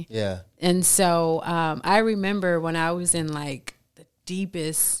today. Yeah. And so I remember when I was in like the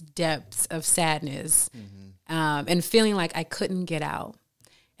deepest depths of sadness and feeling like I couldn't get out.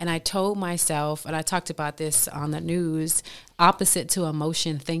 And I told myself, and I talked about this on the news, opposite to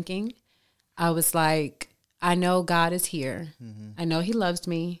emotion thinking. I was like, I know God is here. I know he loves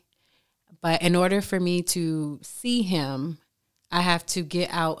me. But in order for me to see him, I have to get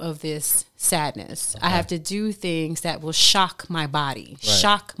out of this sadness. I have to do things that will shock my body,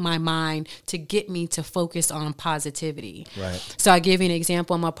 shock my mind, to get me to focus on positivity. Right. So I give you an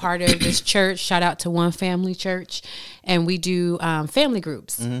example. I'm a part of this church. Shout out to One Family Church. And we do family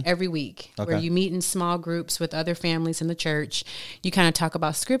groups every week where you meet in small groups with other families in the church. You kind of talk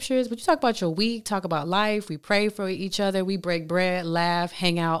about scriptures, but you talk about your week, talk about life. We pray for each other. We break bread, laugh,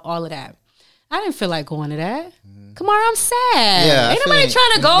 hang out, all of that. I didn't feel like going to that. Come on, I'm sad. Yeah, ain't nobody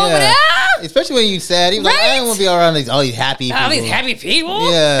trying to go over there. Especially when you're sad. You're like, I don't want to be around all these happy people. All these happy people?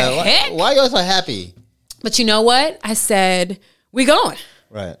 Yeah. Why are you so happy? But you know what? I said, we going.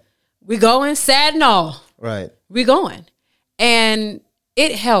 Right. We going, sad and all. Right. We going. And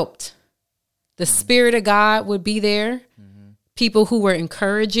it helped. The Spirit of God would be there. People who were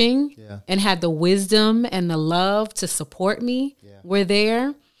encouraging and had the wisdom and the love to support me were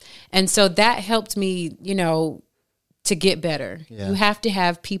there. And so that helped me, to get better. Yeah. You have to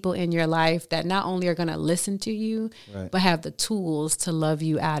have people in your life that not only are going to listen to you, but have the tools to love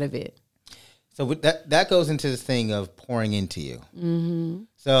you out of it. So that goes into this thing of pouring into you. Mm-hmm.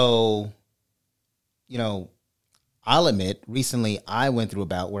 So, I'll admit, recently I went through a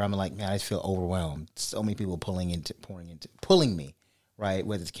bout where I'm like, man, I just feel overwhelmed. So many people pulling me, right?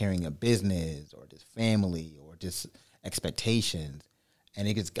 Whether it's carrying a business or just family or just expectations. And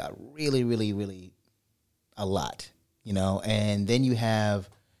it just got really, really, really a lot, And then you have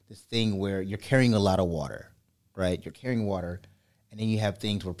this thing where you're carrying a lot of water, right? You're carrying water, and then you have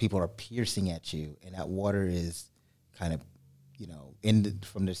things where people are piercing at you, and that water is kind of,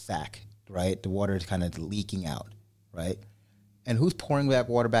 from the sack, right? The water is kind of leaking out, right? And who's pouring that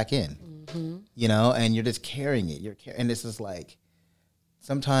water back in? Mm-hmm. And you're just carrying it. And this is like,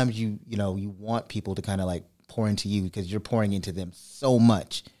 sometimes you want people to kind of like pour into you because you're pouring into them so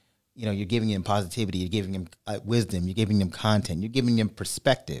much. You're giving them positivity, you're giving them wisdom, you're giving them content, you're giving them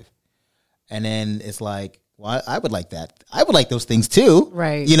perspective. And then it's like, well, I would like that. I would like those things too.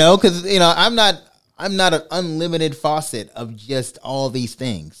 Right. Because, I'm not an unlimited faucet of just all these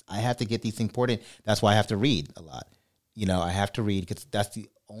things. I have to get these things poured in. That's why I have to read a lot. I have to read because that's the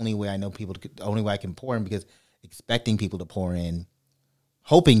only way I know the only way I can pour in, because expecting people to pour in,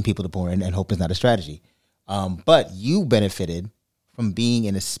 hoping people to pour in, and hope is not a strategy. But you benefited from being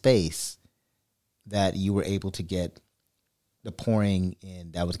in a space that you were able to get the pouring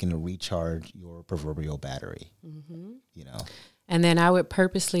in that was going to recharge your proverbial battery, And then I would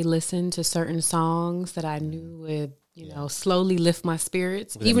purposely listen to certain songs that I knew would, slowly lift my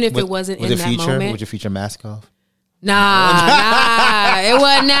spirits, even if it wasn't in that moment. Was your Future mask off? Nah, it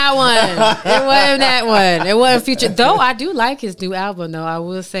wasn't that one. It wasn't Future. Though I do like his new album, though. I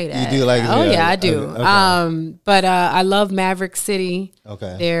will say that. You do like his new album? Yeah, I do. Okay. But I love Maverick City.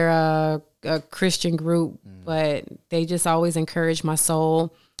 Okay. They're a Christian group, but they just always encourage my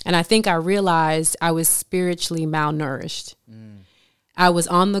soul. And I think I realized I was spiritually malnourished. I was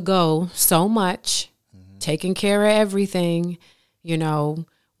on the go so much, taking care of everything,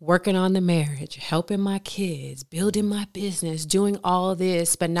 working on the marriage, helping my kids, building my business, doing all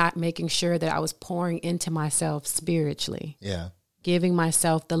this, but not making sure that I was pouring into myself spiritually. Yeah. giving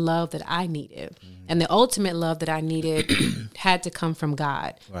myself the love that I needed. And the ultimate love that I needed had to come from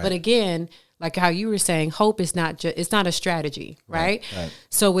God. Right. But again, like how you were saying, hope is it's not a strategy, right? Right?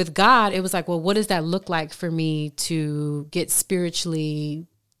 So with God, it was like, well, what does that look like for me to get spiritually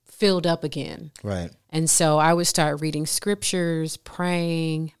filled up again? Right. And so I would start reading scriptures,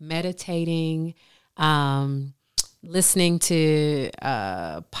 praying, meditating, listening to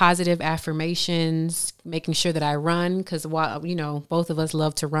positive affirmations, making sure that I run, because while both of us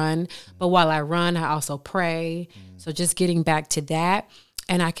love to run, but while I run, I also pray. So just getting back to that,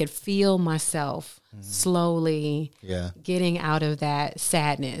 and I could feel myself slowly getting out of that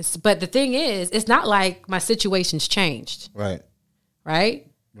sadness. But the thing is, it's not like my situation's changed. Right.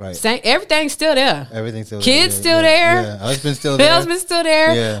 Everything's still there. Everything's still Kids there. still there. Yeah. Husband's still there. Husband's still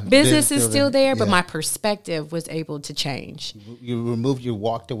there. Yeah. Business is still there. But my perspective was able to change. You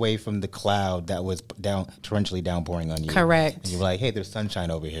walked away from the cloud that was torrentially downpouring on you. Correct. And you were like, hey, there's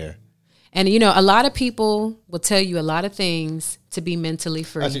sunshine over here. And a lot of people will tell you a lot of things to be mentally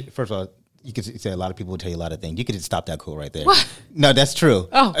free. First of all, you could say a lot of people will tell you a lot of things. You could stop that cool right there. What? No, that's true.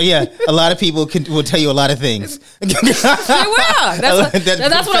 Oh. Yeah. A lot of people will tell you a lot of things. They will.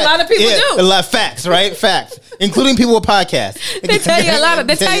 That's what a lot of people do. A lot of facts, right? Facts. Including people with podcasts. They tell you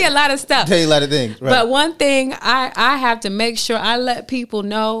a lot of stuff. Tell you a lot of things. Right. But one thing I have to make sure I let people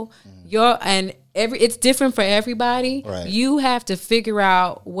know it's different for everybody. Right. You have to figure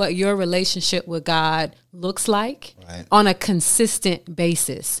out what your relationship with God looks like on a consistent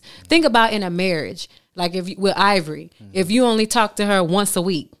basis. Think about in a marriage, like with Ivory, if you only talk to her once a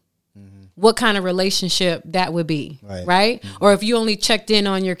week, what kind of relationship that would be, right? Or if you only checked in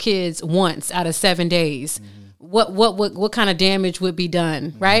on your kids once out of 7 days, what kind of damage would be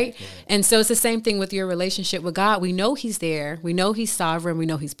done, right? And so it's the same thing with your relationship with God. We know he's there. We know he's sovereign. We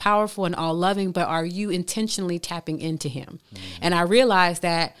know he's powerful and all loving, but are you intentionally tapping into him? And I realized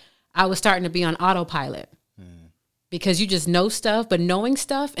that I was starting to be on autopilot because you just know stuff, but knowing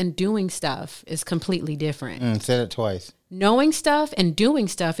stuff and doing stuff is completely different. Said it twice. Knowing stuff and doing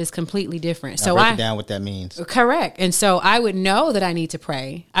stuff is completely different. So break down what that means. Correct. And so I would know that I need to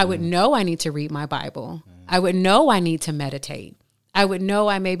pray. I would know I need to read my Bible. I would know I need to meditate. I would know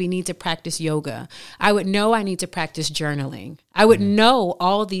I maybe need to practice yoga. I would know I need to practice journaling. I would know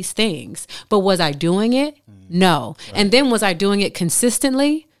all these things. But was I doing it? No. Right. And then was I doing it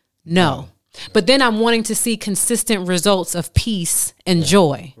consistently? No. But then I'm wanting to see consistent results of peace and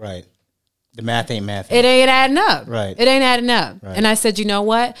joy. Right. The math ain't math. It ain't adding up. Right. It ain't adding up. Right. And I said, you know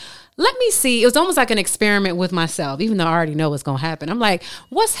what? Let me see. It was almost like an experiment with myself, even though I already know what's going to happen. I'm like,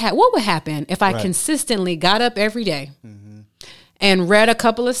 what would happen if I consistently got up every day and read a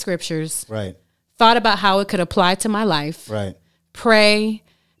couple of scriptures, thought about how it could apply to my life, pray,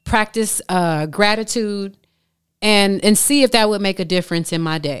 practice gratitude, and see if that would make a difference in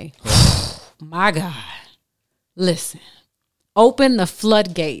my day. My God. Listen, open the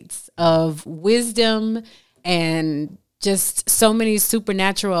floodgates of wisdom and just so many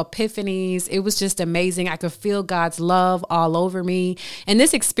supernatural epiphanies. It was just amazing. I could feel God's love all over me. And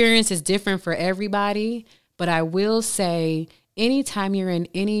this experience is different for everybody. But I will say, anytime you're in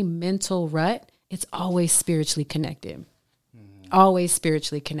any mental rut, it's always spiritually connected. Always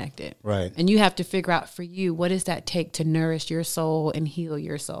spiritually connected. Right. And you have to figure out for you, what does that take to nourish your soul and heal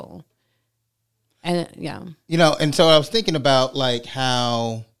your soul? And and so I was thinking about like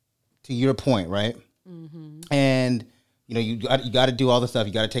how, to your point, right? And you got to do all the stuff.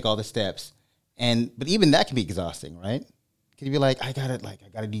 You got to take all the steps, but even that can be exhausting, right? Can you be like, I gotta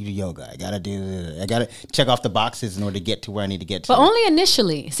do the yoga. I gotta check off the boxes in order to get to where I need to get to. But only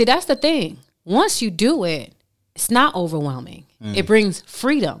initially. See, that's the thing. Once you do it, it's not overwhelming. It brings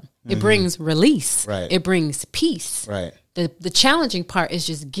freedom. It brings release. Right. It brings peace. Right. The challenging part is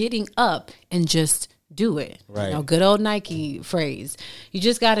just getting up and just do it. Right. Good old Nike phrase. You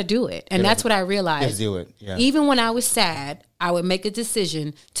just got to do it. And that's what I realized. Just do it. Yeah. Even when I was sad, I would make a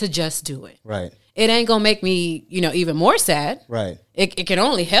decision to just do it. Right. It ain't going to make me, even more sad. Right. It can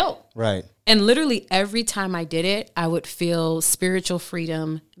only help. Right. And literally every time I did it, I would feel spiritual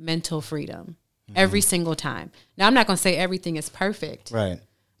freedom, mental freedom. Every single time. Now, I'm not going to say everything is perfect. Right.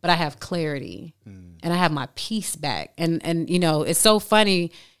 But I have clarity and I have my peace back. And it's so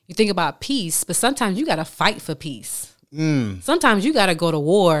funny. You think about peace, but sometimes you got to fight for peace. Sometimes you got to go to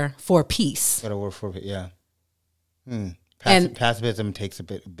war for peace. Go to war for yeah. Pacifism takes a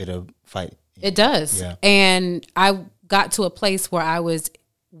bit of fight. It does. Yeah. And I got to a place where I was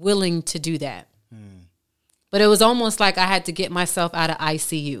willing to do that. But it was almost like I had to get myself out of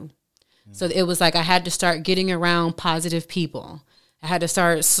ICU. So it was like I had to start getting around positive people. I had to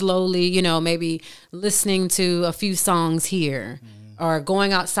start slowly, you know, maybe listening to a few songs here or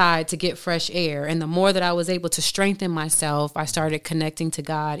going outside to get fresh air. And the more that I was able to strengthen myself, I started connecting to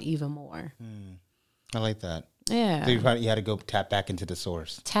God even more. I like that. Yeah. So you had to go tap back into the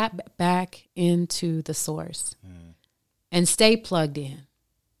source. Tap back into the source and stay plugged in.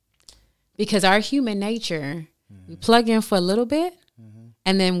 Because our human nature, we plug in for a little bit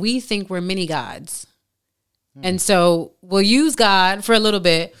and then we think we're mini gods. And so we'll use God for a little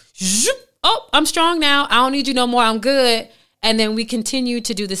bit. Oh, I'm strong now. I don't need you no more. I'm good. And then we continue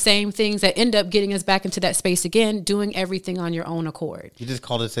to do the same things that end up getting us back into that space again, doing everything on your own accord. You just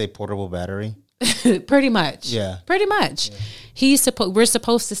called it a portable battery? Pretty much. Yeah. Pretty much. Yeah. We're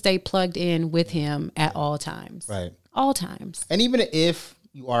supposed to stay plugged in with him at all times. Right. All times. And even if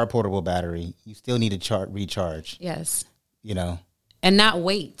you are a portable battery, you still need to recharge. Yes. You know? And not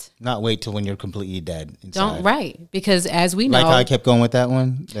wait. Not wait till when you're completely dead inside. Because as we know. Like how I kept going with that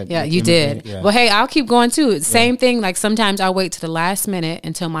one? Yeah, you did. Yeah. Well, hey, I'll keep going too. Same thing. Like sometimes I'll wait to the last minute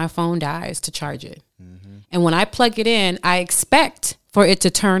until my phone dies to charge it. And when I plug it in, I expect for it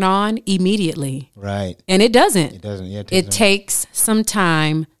to turn on immediately. Right. And it doesn't. It doesn't. Yeah, it takes some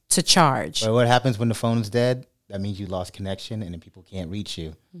time to charge. But what happens when the phone is dead? That means you lost connection and then people can't reach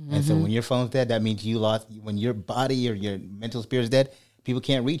you. And so when your phone's dead, that means you lost, when your body or your mental spirit is dead, people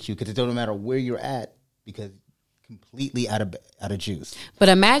can't reach you because it doesn't matter where you're at because completely out of juice. But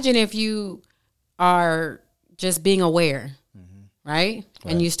imagine if you are just being aware, right?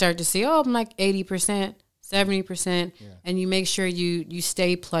 And you start to see, oh, I'm like 80%, 70%, and you make sure you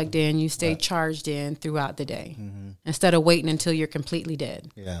stay plugged in, you stay charged in throughout the day instead of waiting until you're completely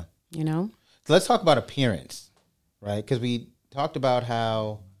dead. Yeah. You know? So let's talk about appearance. Right, because we talked about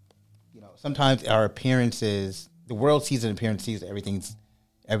how, you know, sometimes our appearances, the world sees an appearance, sees everything's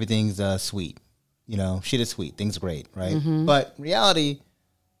sweet, you know, shit is sweet, things are great, right? But reality,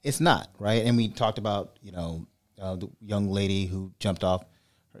 it's not, right? And we talked about, you know, the young lady who jumped off,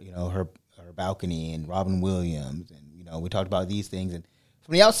 you know, her balcony, and Robin Williams, and you know, we talked about these things, and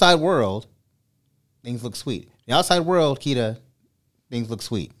from the outside world, things look sweet. The outside world, Keita, things look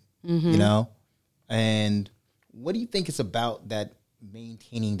sweet, you know, and what do you think it's about that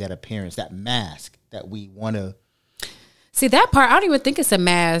maintaining that appearance, that mask that we want to? See, that part, I don't even think it's a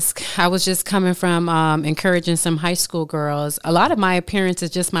mask. I was just coming from encouraging some high school girls. A lot of my appearance is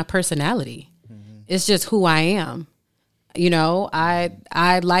just my personality. It's just who I am. You know,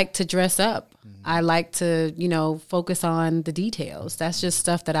 I like to dress up. I like to, you know, focus on the details. That's just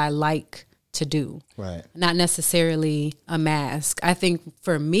stuff that I like to do. Right. Not necessarily a mask. I think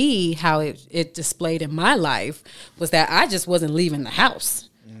for me, how it displayed in my life was that I just wasn't leaving the house.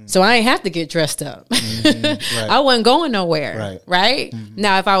 So I ain't have to get dressed up. Right. I wasn't going nowhere. Right?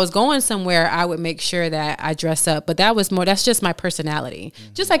 Now, if I was going somewhere, I would make sure that I dress up. But that's just my personality.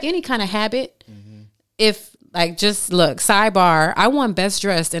 Just like any kind of habit. If, like, just look, sidebar, I won best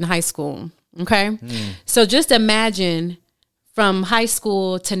dressed in high school. Okay? So just imagine from high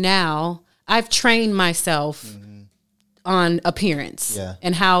school to now, I've trained myself on appearance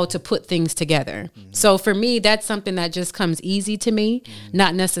and how to put things together. So for me, that's something that just comes easy to me,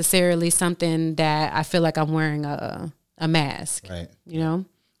 not necessarily something that I feel like I'm wearing a mask. Right. You know?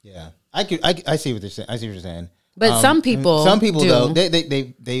 Yeah. I see what you're saying. I see what you're saying. But some people do. Though,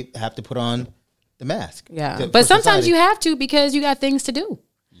 they have to put on the mask. Yeah. But sometimes you have to because you got things to do.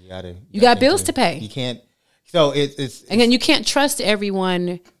 You got bills to pay. You can't. So it's and then you can't trust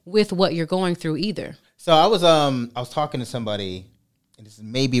everyone with what you're going through either. So I was talking to somebody, and this is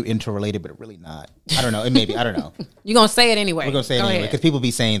maybe interrelated, but really not. I don't know. It may be. I don't know. You're gonna say it anyway. We're gonna say it anyway because people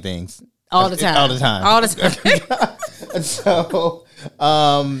be saying things all the time. And so,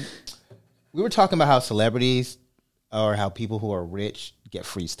 we were talking about how celebrities or how people who are rich get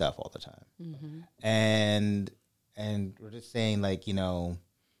free stuff all the time, and we're just saying, like, you know,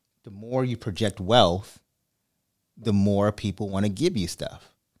 the more you project wealth, the more people want to give you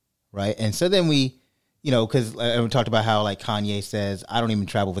stuff, right? And so then we, you know, because we talked about how, like, Kanye says, I don't even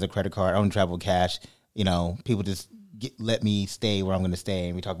travel with a credit card. I don't travel with cash. You know, people just let me stay where I'm going to stay.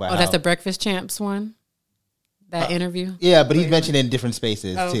 And we talk about that's the Breakfast Champs one, that interview? Yeah, but he's mentioned it in different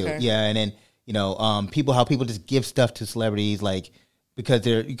spaces, too. Okay. Yeah, and then, you know, how people just give stuff to celebrities, like, because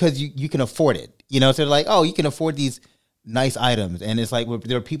you can afford it. You know, so they're like, oh, you can afford these nice items. And it's like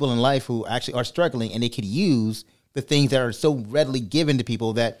there are people in life who actually are struggling, and they could use the things that are so readily given to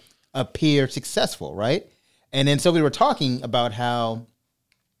people that appear successful, right? And then so we were talking about how,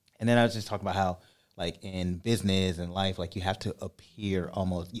 and then I was just talking about how, like, in business and life, like, you have to appear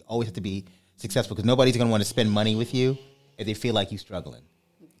almost, you always have to be successful because nobody's going to want to spend money with you if they feel like you're struggling.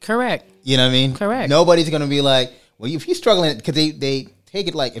 Correct. You know what I mean? Correct. Nobody's going to be like, Well, if you're struggling, because they take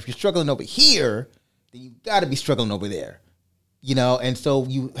it like if you're struggling over here, then you got to be struggling over there, you know. And so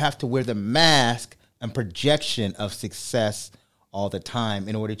you have to wear the mask and projection of success all the time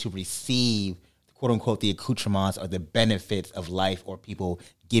in order to receive, quote unquote, the accoutrements or the benefits of life or people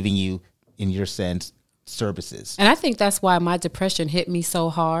giving you, in your sense, services. And I think that's why my depression hit me so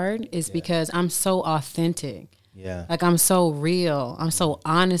hard is because I'm so authentic. Yeah. Like I'm so real. I'm so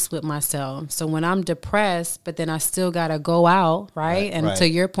honest with myself. So when I'm depressed, but then I still got to go out, right? And to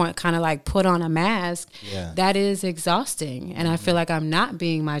your point, kind of like put on a mask, that is exhausting. And I feel like I'm not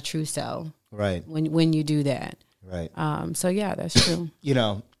being my true self. Right. When you do that. Right. So yeah, that's true. You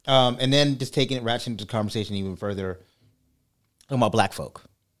know, and then just taking it, ratcheting the conversation even further, talking about black folk,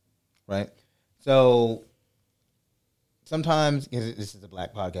 right? So sometimes, because this is a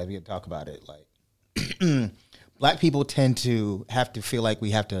black podcast, we have to talk about it. Like, black people tend to have to feel like we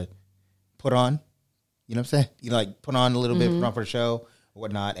have to put on, you know what I'm saying? You know, like put on a little bit, put on for the show or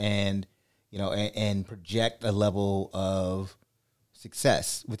whatnot, and, you know, and project a level of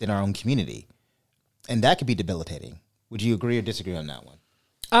success within our own community. And that could be debilitating. Would you agree or disagree on that one?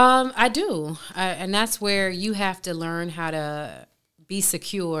 I do. And that's where you have to learn how to be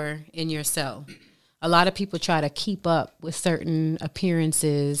secure in yourself. A lot of people try to keep up with certain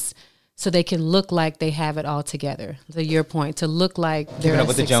appearances so they can look like they have it all together. To your point, to look like they're a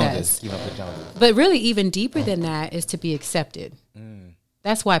success. Keeping up with the Joneses. But really, even deeper than that is to be accepted.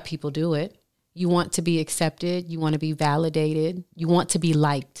 That's why people do it. You want to be accepted. You want to be validated. You want to be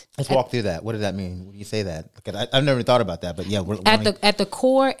liked. Let's walk through that. What does that mean? When you say that? Because I've never thought about that, but yeah. At the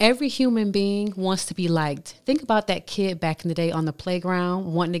core, every human being wants to be liked. Think about that kid back in the day on the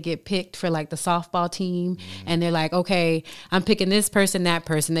playground wanting to get picked for like the softball team. And they're like, okay, I'm picking this person, that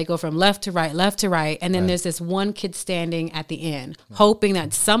person. They go from left to right. And then there's this one kid standing at the end, hoping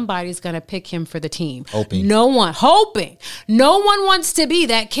that somebody's going to pick him for the team. No one wants to be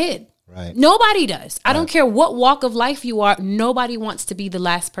that kid. Right. Nobody does. I don't care what walk of life you are. Nobody wants to be the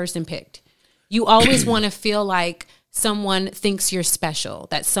last person picked. You always want to feel like someone thinks you're special,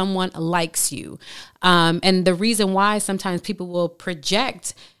 that someone likes you. And the reason why sometimes people will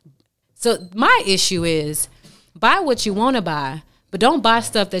project. So my issue is buy what you want to buy, but don't buy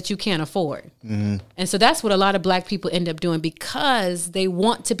stuff that you can't afford. And so that's what a lot of black people end up doing because they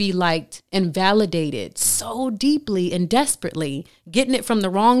want to be liked and validated so deeply and desperately, getting it from the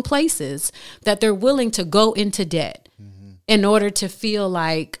wrong places that they're willing to go into debt in order to feel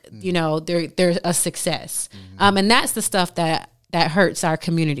like, you know, they're a success. And that's the stuff that hurts our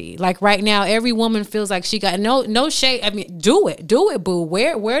community. Like right now, every woman feels like she got no shade. I mean, do it, boo.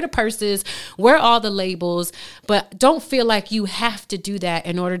 Wear the purses, wear all the labels, but don't feel like you have to do that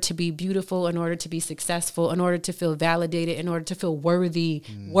in order to be beautiful, in order to be successful, in order to feel validated, in order to feel worthy.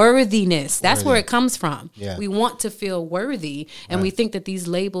 Worthiness. That's where it comes from. Yeah. We want to feel worthy, and we think that these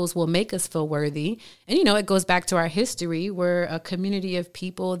labels will make us feel worthy. And you know, it goes back to our history. We're a community of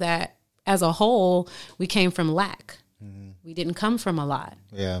people that, as a whole, we came from lack. We didn't come from a lot.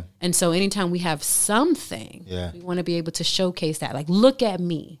 Yeah. And so anytime we have something, we want to be able to showcase that. Like, look at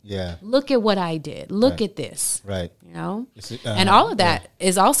me. Yeah. Look at what I did. Look at this. Right. You know? And all of that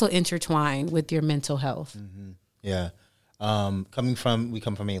is also intertwined with your mental health. Yeah. We come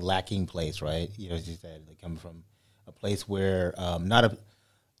from a lacking place, right? You know, as you said, they come from a place where not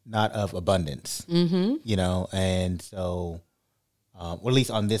of abundance, you know, and so, or at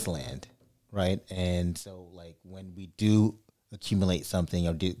least on this land. Right. And so like when we do accumulate something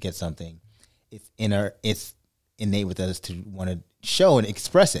or do get something, it's innate with us to want to show and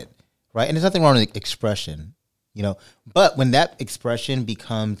express it. Right. And there's nothing wrong with expression, you know, but when that expression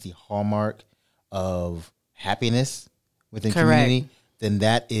becomes the hallmark of happiness within community, then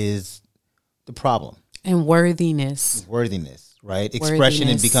that is the problem. And worthiness. Right. Expression,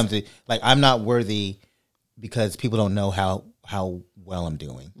 it becomes like, I'm not worthy because people don't know how well I'm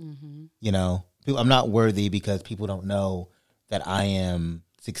doing. You know, I'm not worthy because people don't know that I am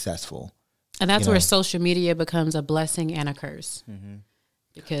successful. And that's where social media becomes a blessing and a curse.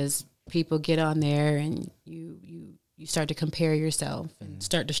 Because people get on there and you start to compare yourself and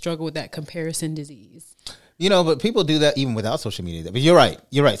start to struggle with that comparison disease. You know, but people do that even without social media. But you're right.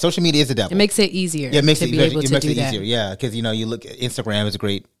 Social media is the devil. It makes it easier. Yeah, it makes to it, be able it to makes do it that. easier. Yeah, because, you know, you look at Instagram is a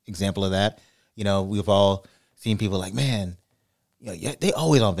great example of that. You know, we've all seen people like, man, yeah, they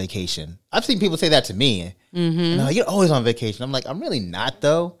always on vacation. I've seen people say that to me. You're always on vacation. I'm like, I'm really not,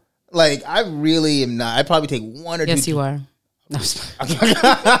 though. Like, I really am not. I probably take one or two. Yes, you are. No.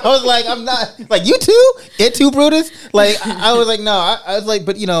 I was like, I'm not. Like, you too? It too, Brutus? Like, I was like, no. I was like,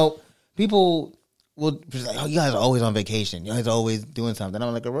 but, you know, people will just like, oh, you guys are always on vacation. You guys are always doing something.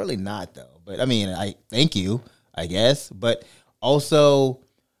 I'm like, I'm really not, though. But, I mean, I thank you. I guess. But also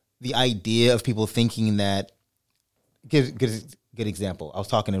the idea of people thinking that, good example. I was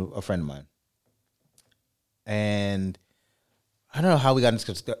talking to a friend of mine, and I don't know how we got into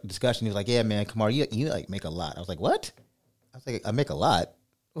this discussion. He was like, "Yeah, man, Kamar, you like make a lot." I was like, "What?" I was like, "I make a lot."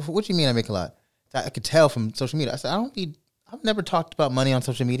 What do you mean I make a lot? I could tell from social media. I said, I've never talked about money on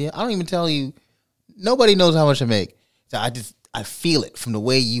social media. I don't even tell you. Nobody knows how much I make. So I feel it from the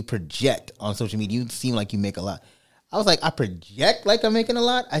way you project on social media. You seem like you make a lot. I was like, I project like I'm making a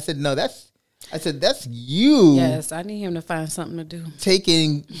lot? I said, no, that's you. Yes, I need him to find something to do.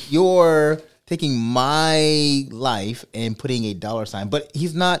 Taking my life and putting a dollar sign. But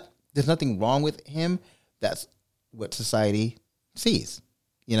there's nothing wrong with him. That's what society sees,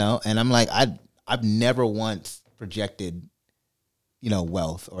 And I'm like, I've never once projected,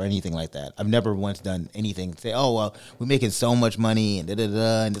 wealth or anything like that. I've never once done anything to say, oh, well, we're making so much money and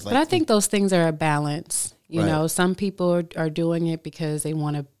da-da-da. And it's like, but I think those things are a balance. Right. Some people are doing it because they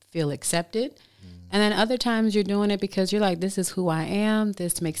want to feel accepted. And then other times you're doing it because you're like, this is who I am.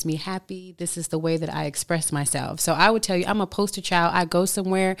 This makes me happy. This is the way that I express myself. So I would tell you, I'm a poster child. I go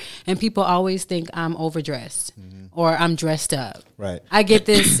somewhere and people always think I'm overdressed or I'm dressed up. Right. I get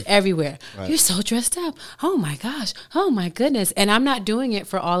this everywhere. Right. You're so dressed up. Oh my gosh. Oh my goodness. And I'm not doing it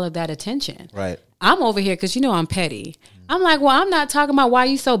for all of that attention. Right. I'm over here because I'm petty. I'm like, well, I'm not talking about why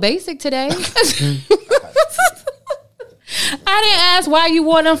you so basic today. I didn't ask why you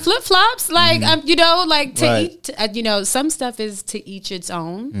wore them flip flops. Like, some stuff is to each its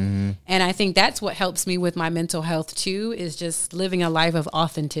own. And I think that's what helps me with my mental health too, is just living a life of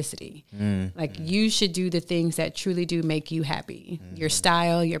authenticity. Like, you should do the things that truly do make you happy. Your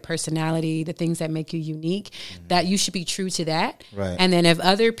style, your personality, the things that make you unique, that you should be true to that. Right. And then if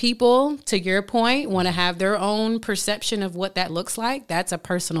other people, to your point, want to have their own perception of what that looks like, that's a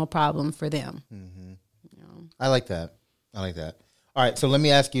personal problem for them. I like that. All right, so let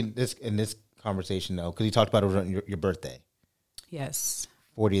me ask you this in this conversation, though, because you talked about it on your birthday. Yes.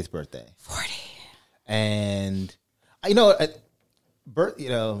 40th birthday. 40. And,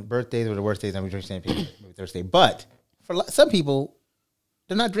 birthdays are the worst days. I'm drinking champagne maybe Thursday. But for some people,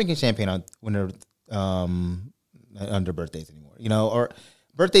 they're not drinking champagne when they're under birthdays anymore. Or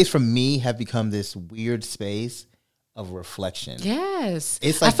birthdays for me have become this weird space of reflection. Yes.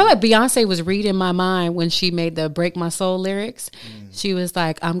 It's like, I feel like Beyonce was reading my mind when she made the Break My Soul lyrics. She was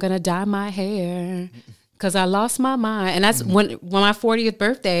like, I'm going to dye my hair because I lost my mind. And that's when my 40th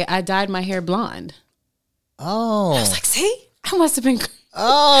birthday, I dyed my hair blonde. Oh. I was like, see? I must have been...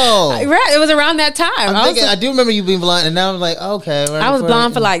 Oh. Right. It was around that time. I do remember you being blonde, and now I'm like, okay. I was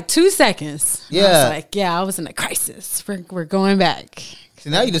blonde for like 2 seconds. Yeah. I was like, I was in a crisis. We're going back. So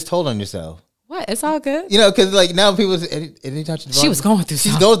now you just told on yourself. What? It's all good. Because like now people, anytime she was going through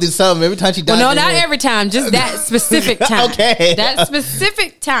something. She's going through something. Every time she died. Well, no, not every time. Just that specific time. Okay. That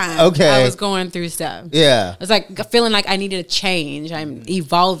specific time. Okay. I was going through stuff. Yeah. I was like feeling like I needed a change. I'm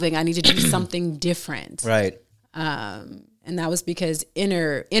evolving. I need to do something different. Right. And that was because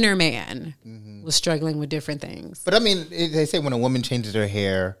inner man was struggling with different things. But I mean, they say when a woman changes her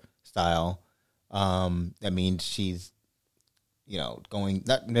hairstyle, that means she's, going,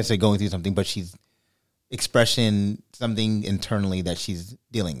 not necessarily going through something, but she's expressing something internally that she's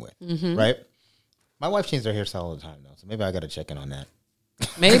dealing with, right? My wife changes her hairstyle all the time, though, so maybe I got to check in on that.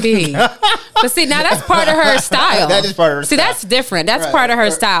 Maybe. But see, now that's part of her style. That is part of her style. See, that's different. That's part of her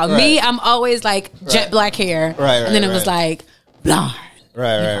style. Right. Me, I'm always like jet black hair. Right. And then it was like blonde.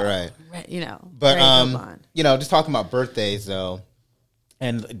 Right. But, blonde. just talking about birthdays, though,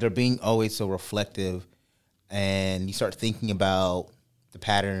 and they're being always so reflective, and you start thinking about the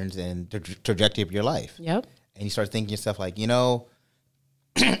patterns and the trajectory of your life. Yep. And you start thinking yourself like, I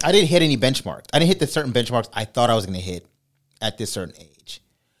didn't hit any benchmarks. I didn't hit the certain benchmarks I thought I was going to hit at this certain age.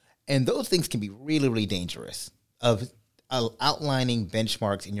 And those things can be really, really dangerous. Of outlining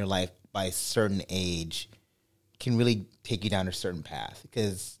benchmarks in your life by a certain age can really take you down a certain path.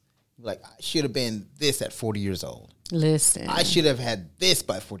 Because, like, I should have been this at 40 years old. Listen. I should have had this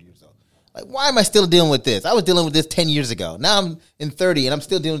by 40 years old. Like, why am I still dealing with this? I was dealing with this 10 years ago. Now I'm in 30 and I'm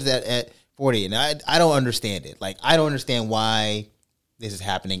still dealing with that at 40. And I don't understand it. Like, I don't understand why this is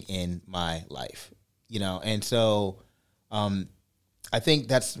happening in my life, And so I think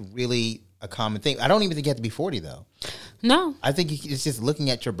that's really a common thing. I don't even think you have to be 40, though. No. I think it's just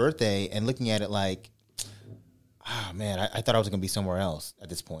looking at your birthday and looking at it like, oh, man, I thought I was going to be somewhere else at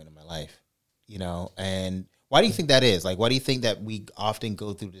this point in my life, And why do you think that is? Like, why do you think that we often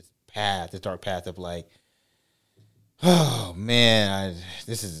go through this dark path of like, oh man,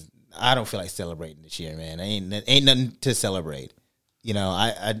 I don't feel like celebrating this year, man. Ain't nothing to celebrate.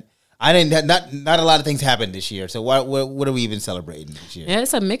 I I didn't. Not a lot of things happened this year. So what are we even celebrating this year? Yeah,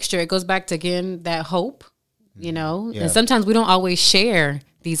 it's a mixture. It goes back to, again, that hope, you know. Yeah. And sometimes we don't always share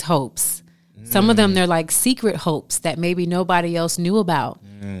these hopes. Some of them, they're like secret hopes that maybe nobody else knew about.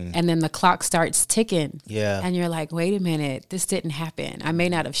 And then the clock starts ticking. Yeah. And you're like, wait a minute, this didn't happen. I may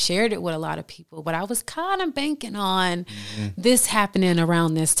not have shared it with a lot of people, but I was kind of banking on this happening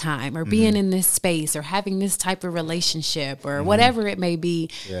around this time, or being in this space, or having this type of relationship, or whatever it may be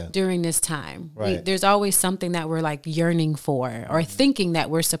during this time. Right. There's always something that we're like yearning for, or thinking that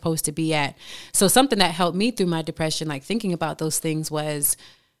we're supposed to be at. So something that helped me through my depression, like thinking about those things, was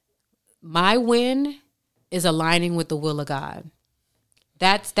my win is aligning with the will of God.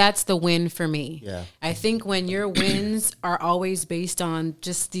 That's the win for me. Yeah. I think when your wins are always based on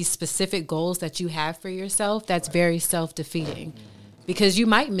just these specific goals that you have for yourself, that's very self-defeating, because you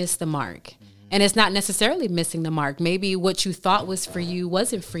might miss the mark. And it's not necessarily missing the mark. Maybe what you thought was for you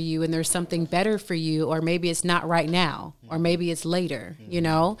wasn't for you, and there's something better for you, or maybe it's not right now, or maybe it's later, you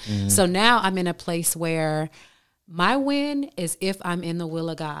know? So now I'm in a place where my win is if I'm in the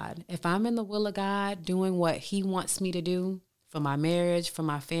will of God. If I'm in the will of God, doing what He wants me to do for my marriage, for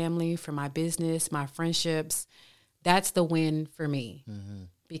my family, for my business, my friendships, that's the win for me.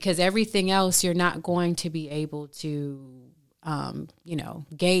 Because everything else, you're not going to be able to,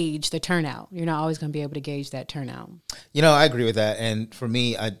 gauge the turnout. You're not always going to be able to gauge that turnout. You know, I agree with that. And for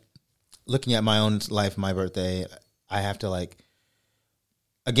me, looking at my own life, my birthday, I have to, like,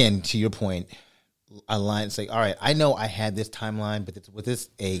 again, to your point, align. It's like, all right, I know I had this timeline, but was this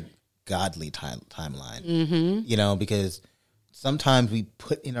a godly timeline? You know, because sometimes we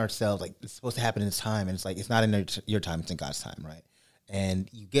put in ourselves, like, it's supposed to happen in this time, and it's like, it's not in your time, it's in God's time, right? And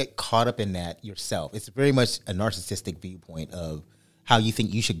you get caught up in that yourself. It's very much a narcissistic viewpoint of how you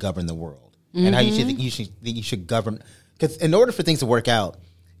think you should govern the world, and how you think you should govern. Because in order for things to work out,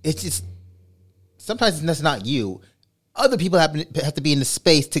 it's just, sometimes that's not you. Other people have to be in the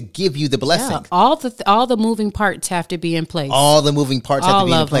space to give you the blessing. Yeah, all the moving parts have to be in place. All the moving parts have to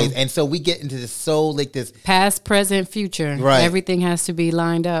be in place. Them. And so we get into this this past, present, future. Right. Everything has to be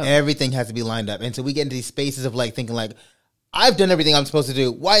lined up. Everything has to be lined up. And so we get into these spaces of, like, thinking, like, I've done everything I'm supposed to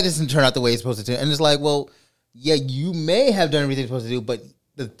do. Why doesn't it turn out the way it's supposed to do? And it's like, well, yeah, you may have done everything you're supposed to do, but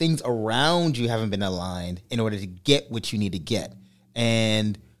the things around you haven't been aligned in order to get what you need to get.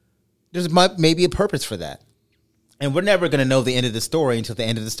 And there's maybe a purpose for that. And we're never going to know the end of the story until the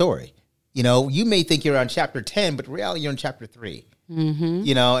end of the story. You know, you may think you're on chapter 10, but in reality, you're on chapter 3.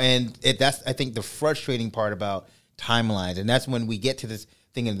 You know, and that's, I think, the frustrating part about timelines. And that's when we get to this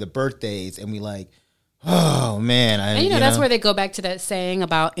thing of the birthdays, and we like, oh, man. And, you know, that's where they go back to that saying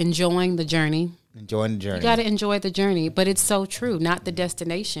about enjoying the journey. Enjoying the journey. You got to enjoy the journey, but it's so true, not the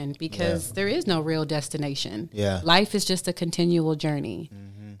destination, because there is no real destination. Yeah. Life is just a continual journey.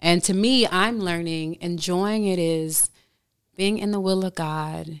 And to me, I'm learning enjoying it is being in the will of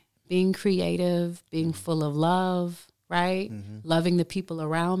God, being creative, being full of love, right? Loving the people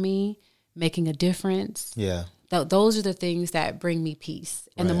around me, making a difference. Yeah. Those are the things that bring me peace.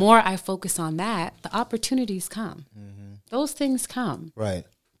 And the more I focus on that, the opportunities come. Those things come. Right.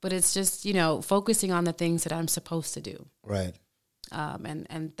 But it's just, you know, focusing on the things that I'm supposed to do. Right.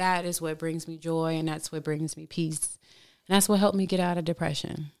 And that is what brings me joy, and that's what brings me peace. And that's what helped me get out of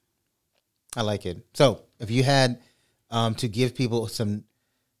depression. I like it. So if you had to give people some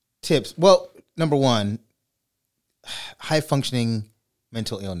tips, well, number one, high functioning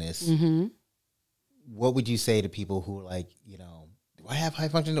mental illness. What would you say to people who are like, you know, do I have high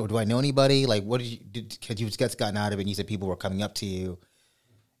functioning, or do I know anybody? Like, what because you just gotten out of it and you said people were coming up to you,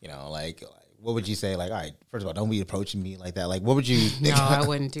 you know, like what would you say? Like, all right, first of all, don't be approaching me like that. Like, what would you No, I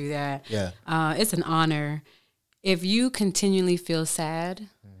wouldn't do that. Yeah. It's an honor. If you continually feel sad,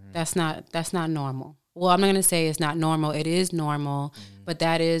 that's not normal. Well, I'm not going to say it's not normal. It is normal, but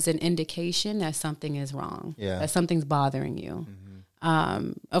that is an indication that something is wrong. Yeah. That something's bothering you.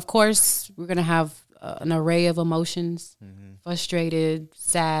 Of course, we're going to have an array of emotions: frustrated,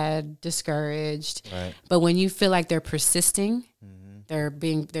 sad, discouraged. Right. But when you feel like they're persisting,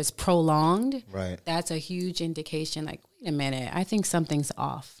 there's prolonged. Right. That's a huge indication. Like, wait a minute, I think something's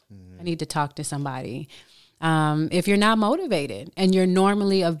off. I need to talk to somebody. If you're not motivated, and you're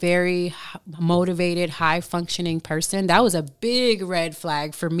normally a very motivated, high-functioning person, that was a big red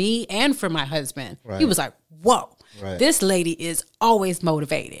flag for me and for my husband. Right. He was like, whoa, Right. this lady is always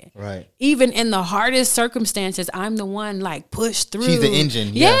motivated. Right. Even in the hardest circumstances, I'm the one like push through. She's the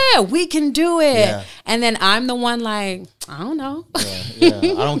engine. Yeah, we can do it. Yeah. And then I'm the one like, I don't know. Yeah.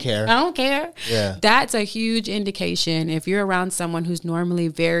 I don't care. I don't care. Yeah. That's a huge indication. If you're around someone who's normally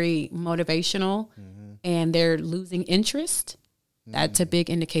very motivational and they're losing interest, That's a big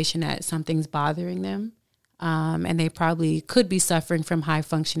indication that something's bothering them. And they probably could be suffering from high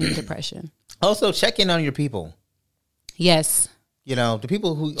functioning depression. Also, check in on your people. Yes. You know, the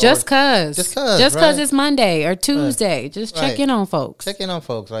people who just cause right? it's Monday or Tuesday, just check in on folks. Check in on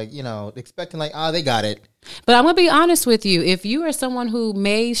folks, like, you know, expecting like, they got it. But I'm gonna be honest with you. If you are someone who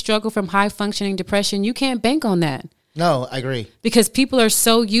may struggle from high functioning depression, you can't bank on that. No, I agree. Because people are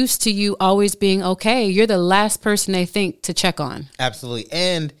so used to you always being okay. You're the last person they think to check on. Absolutely.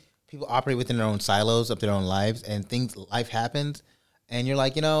 And people operate within their own silos of their own lives, and life happens, and you're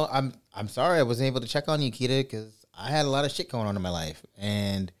like, you know, I'm sorry I wasn't able to check on you, Keita, because I had a lot of shit going on in my life,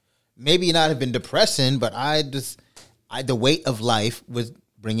 and maybe not have been depressing, but the weight of life was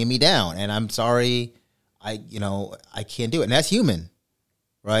bringing me down, and I'm sorry, I can't do it, and that's human,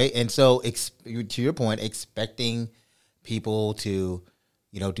 right? And so, to your point, expecting people to,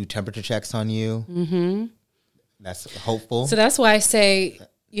 you know, do temperature checks on you, that's hopeful. So that's why I say,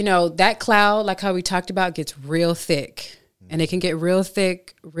 you know, that cloud, like how we talked about, gets real thick. And it can get real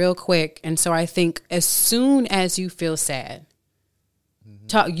thick real quick. And so I think as soon as you feel sad,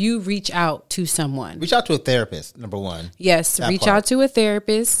 you reach out to someone. Reach out to a therapist, number one. Yes, reach out to a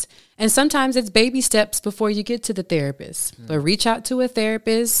therapist. And sometimes it's baby steps before you get to the therapist. But reach out to a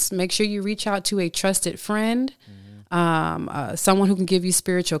therapist. Make sure you reach out to a trusted friend, someone who can give you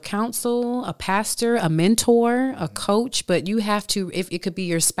spiritual counsel, a pastor, a mentor, a coach. But you have to, if it could be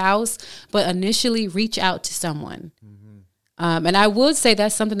your spouse, but initially reach out to someone. And I would say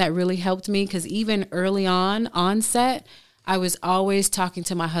that's something that really helped me, because even early on set, I was always talking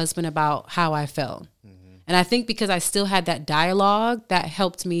to my husband about how I felt. And I think because I still had that dialogue, that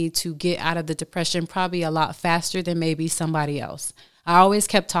helped me to get out of the depression probably a lot faster than maybe somebody else. I always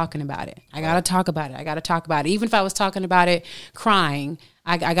kept talking about it. I got to talk about it. I got to talk about it. Even if I was talking about it, crying,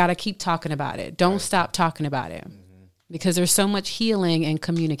 I got to keep talking about it. Don't stop talking about it, because there's so much healing in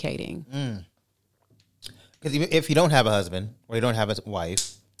communicating. Because if you don't have a husband or you don't have a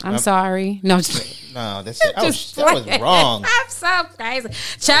wife, I'm sorry. No, that was wrong. I'm so crazy.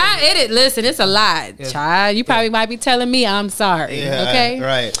 Child, listen, it's a lot. Yeah. Child, you probably might be telling me I'm sorry. Yeah, okay?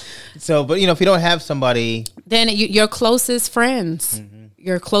 Right. So, but, you know, if you don't have somebody. Then your closest friends,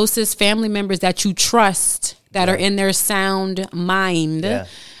 your closest family members that you trust, that are in their sound mind,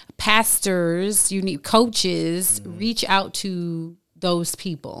 pastors, you need coaches, reach out to those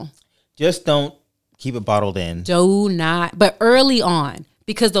people. Just don't keep it bottled in. Do not. But early on,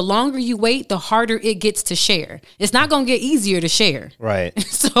 because the longer you wait, the harder it gets to share. It's not going to get easier to share. Right.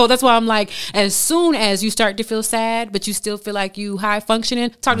 So that's why I'm like, as soon as you start to feel sad, but you still feel like you high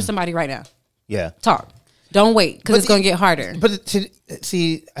functioning, talk to somebody right now. Yeah. Talk. Don't wait, because it's going to get harder. But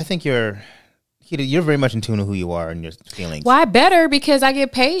I think you're very much in tune with who you are and your feelings. Why better? Because I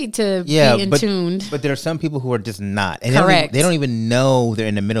get paid to be in tune. But there are some people who are just not. And correct. They don't even know they're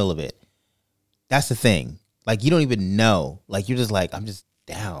in the middle of it. That's the thing. Like, you don't even know. Like, you're just like, I'm just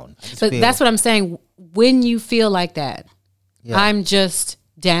down. But that's what I'm saying. When you feel like that, I'm just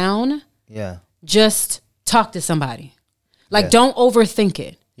down. Yeah. Just talk to somebody. Like, don't overthink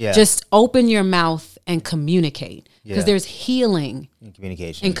it. Yeah. Just open your mouth and communicate. Because there's healing in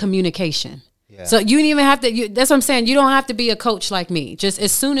communication. Yeah. So you don't even have to, that's what I'm saying. You don't have to be a coach like me. Just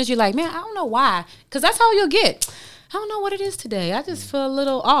as soon as you're like, man, I don't know why. Because that's how you'll get. I don't know what it is today. I just feel a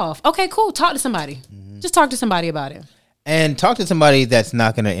little off. Okay, cool. Talk to somebody. Just talk to somebody about it. And talk to somebody that's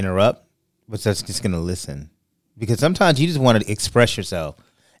not going to interrupt, but that's just going to listen. Because sometimes you just want to express yourself.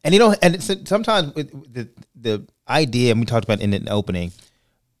 And you don't. And sometimes the idea, and we talked about in the opening,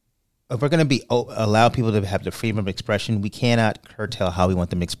 if we're going to allow people to have the freedom of expression, we cannot curtail how we want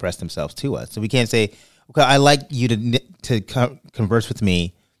them to express themselves to us. So we can't say, okay, I like you to converse with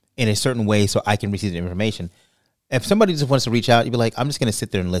me in a certain way so I can receive the information. If somebody just wants to reach out, you'd be like, I'm just going to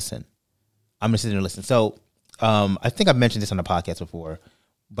sit there and listen. So I think I've mentioned this on the podcast before,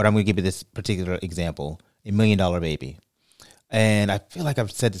 but I'm going to give you this particular example, $1 Million Baby. And I feel like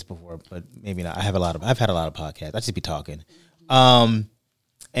I've said this before, but maybe not. I've had a lot of podcasts. I just be talking. And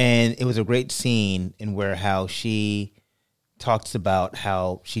it was a great scene in how she talks about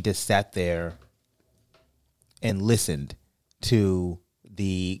how she just sat there and listened to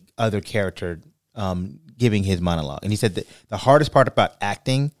the other character giving his monologue. And he said that the hardest part about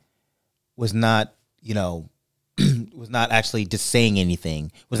acting was not, was not actually just saying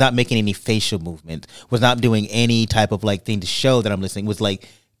anything, was not making any facial movement, was not doing any type of like thing to show that I'm listening, was like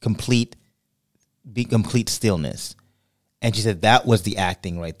complete stillness. And she said that was the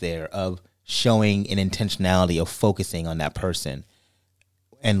acting right there of showing an intentionality of focusing on that person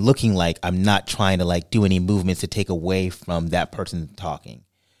and looking like I'm not trying to like do any movements to take away from that person talking.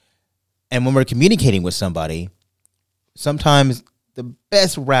 And when we're communicating with somebody, sometimes the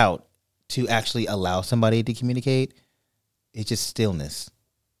best route to actually allow somebody to communicate is just stillness.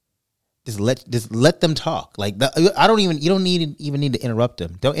 Just let them talk. Like you don't need to interrupt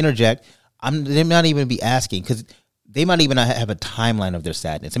them. Don't interject. They might not even be asking because they might even not have a timeline of their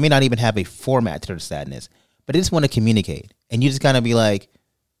sadness. They may not even have a format to their sadness, but they just want to communicate. And you just gotta be like,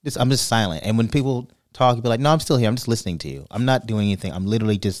 I'm just silent. And when people talk, you be like, no, I'm still here. I'm just listening to you. I'm not doing anything. I'm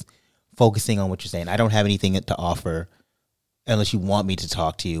literally just focusing on what you're saying. I don't have anything to offer unless you want me to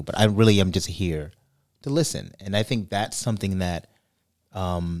talk to you, but I really am just here to listen. And I think that's something that,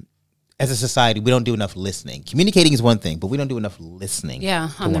 as a society, we don't do enough listening. Communicating is one thing, but we don't do enough listening. Yeah,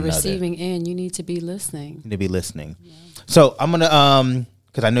 on the receiving end, you need to be listening. You need to be listening. Yeah. So I'm gonna,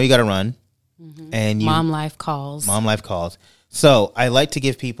 because I know you got to run, and Mom Life calls. So I like to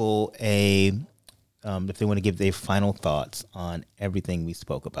give people if they want to give their final thoughts on everything we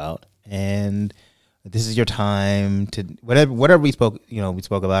spoke about, and this is your time to whatever we spoke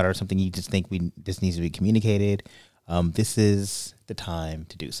about, or something you just think this needs to be communicated. This is the time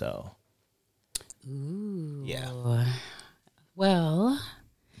to do so. Ooh. Yeah. Well,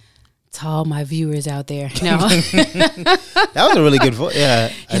 to all my viewers out there, no, that was a really good voice.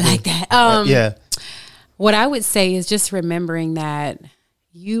 Yeah, you like that? Yeah. What I would say is just remembering that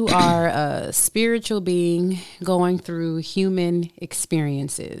you are a spiritual being going through human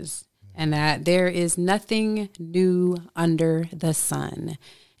experiences, and that there is nothing new under the sun.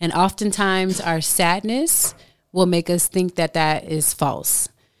 And oftentimes, our sadness will make us think that is false.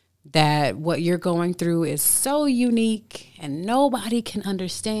 That what you're going through is so unique and nobody can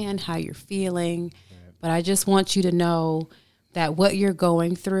understand how you're feeling. Right. But I just want you to know that what you're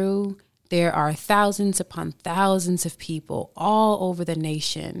going through, there are thousands upon thousands of people all over the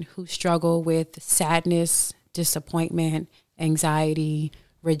nation who struggle with sadness, disappointment, anxiety,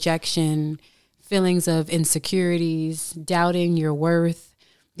 rejection, feelings of insecurities, doubting your worth.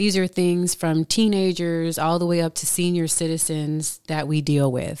 These are things from teenagers all the way up to senior citizens that we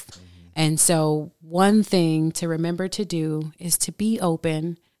deal with. Mm-hmm. And so one thing to remember to do is to be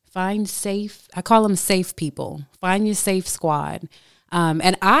open, find safe, I call them safe people, find your safe squad.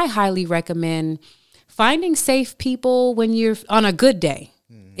 And I highly recommend finding safe people when you're on a good day.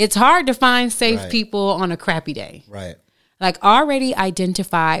 Mm-hmm. It's hard to find safe people on a crappy day. Right. Like already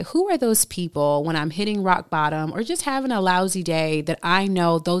identify who are those people when I'm hitting rock bottom or just having a lousy day that I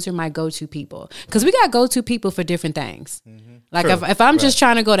know those are my go-to people. Because we got go-to people for different things. Mm-hmm. Like if I'm just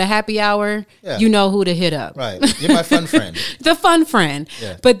trying to go to happy hour, you know who to hit up. Right. You're my fun friend. The fun friend.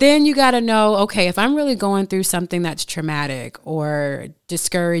 Yeah. But then you got to know, okay, if I'm really going through something that's traumatic or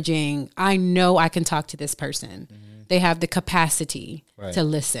discouraging, I know I can talk to this person. Mm-hmm. They have the capacity to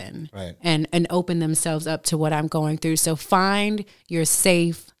listen and open themselves up to what I'm going through. So find your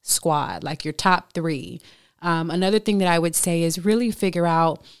safe squad, like your top 3. Another thing that I would say is really figure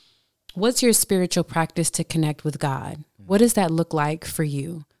out what's your spiritual practice to connect with God. What does that look like for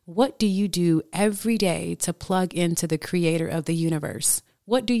you? What do you do every day to plug into the creator of the universe?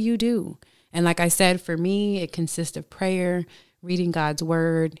 What do you do? And like I said, for me, it consists of prayer, reading God's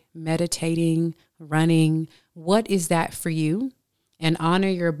word, meditating, running. What is that for you? And honor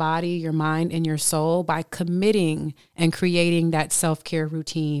your body, your mind, and your soul by committing and creating that self-care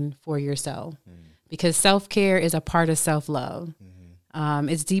routine for yourself. Because self-care is a part of self-love.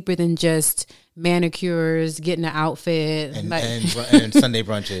 It's deeper than just manicures, getting an outfit, and Sunday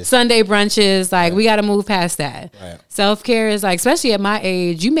brunches. Sunday brunches, like we got to move past that. Right. Self-care is like, especially at my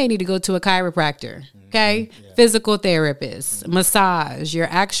age, you may need to go to a chiropractor. Okay. Yeah. Physical therapist, massage, your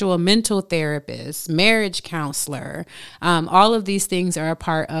actual mental therapist, marriage counselor. All of these things are a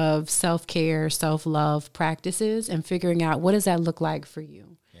part of self-care, self-love practices and figuring out what does that look like for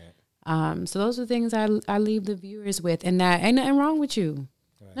you. Yeah. So those are things I leave the viewers with, and that ain't nothing wrong with you.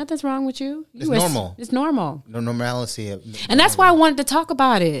 Right. Nothing's wrong with you. It's normal. It's normal. No normalcy. And that's why I wanted to talk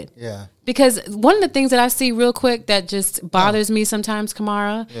about it. Yeah. Because one of the things that I see real quick that just bothers me sometimes,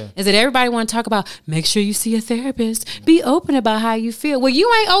 Kamara, is that everybody want to talk about, make sure you see a therapist. Be open about how you feel. Well,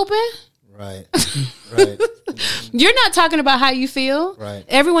 you ain't open. Right. Right. You're not talking about how you feel. Right.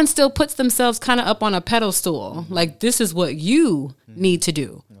 Everyone still puts themselves kind of up on a pedestal. Like, this is what you need to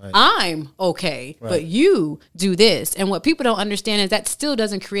do. Right. I'm okay, but you do this. And what people don't understand is that still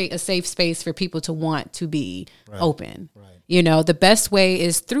doesn't create a safe space for people to want to be open. Right. You know, the best way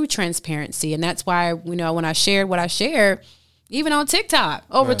is through transparency. And that's why, you know, when I shared what I shared, even on TikTok,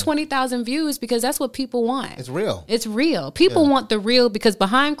 over 20,000 views, because that's what people want. It's real. It's real. People want the real, because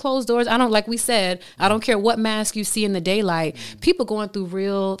behind closed doors, like we said, I don't care what mask you see in the daylight, people going through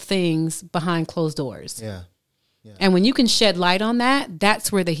real things behind closed doors. Yeah. Yeah. And when you can shed light on that,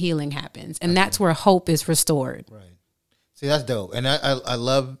 that's where the healing happens. And that's where hope is restored. Right. See, that's dope. And I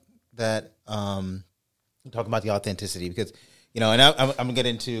love that you talk about the authenticity because, and I'm going to get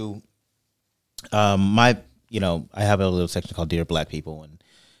into my, I have a little section called Dear Black People, and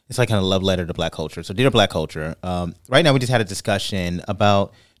it's like kind of a love letter to Black culture. So Dear Black Culture, right now we just had a discussion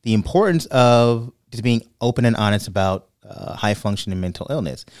about the importance of just being open and honest about high functioning mental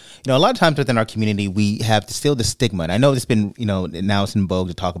illness. A lot of times within our community, we have still the stigma. And I know it's been, now it's in vogue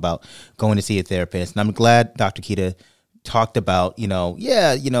to talk about going to see a therapist. And I'm glad Dr. Keita talked about,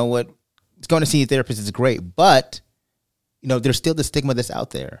 what, going to see a therapist is great. But, there's still the stigma that's out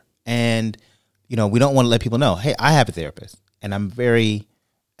there. And, we don't want to let people know, hey, I have a therapist. And I'm very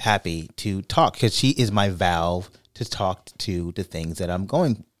happy to talk because she is my valve to talk to the things that I'm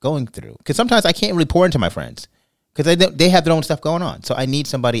going through. Because sometimes I can't really pour into my friends because they have their own stuff going on. So I need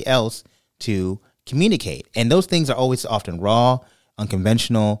somebody else to communicate. And those things are always often raw,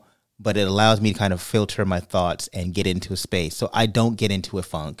 unconventional, but it allows me to kind of filter my thoughts and get into a space so I don't get into a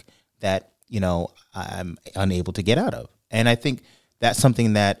funk that, I'm unable to get out of. And I think that's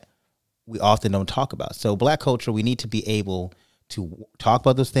something that we often don't talk about. So Black culture, we need to be able to talk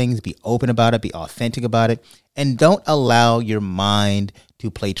about those things, be open about it, be authentic about it, and don't allow your mind to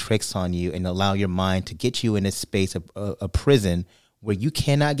play tricks on you and allow your mind to get you in a space of a prison where you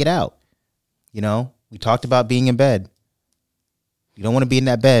cannot get out. We talked about being in bed. You don't want to be in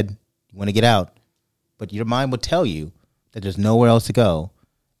that bed. You want to get out. But your mind will tell you that there's nowhere else to go.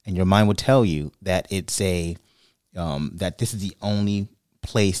 And your mind will tell you that it's that this is the only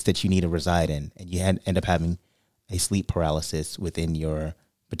place that you need to reside in. And you end up having a sleep paralysis within your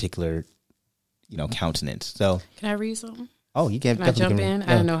particular, countenance. So can I read something? Oh, you can. Can I jump in?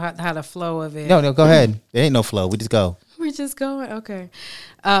 Yeah. I don't know how the flow of it. No, go ahead. There ain't no flow. We just go. We're just going. Okay.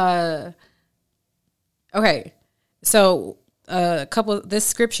 Okay. So this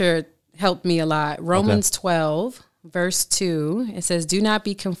scripture helped me a lot. Romans 12, verse 2. It says, "Do not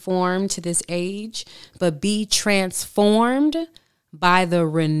be conformed to this age, but be transformed by the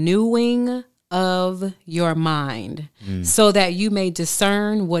renewing of your mind, so that you may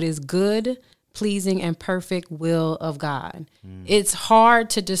discern what is good, pleasing, and perfect will of God." It's hard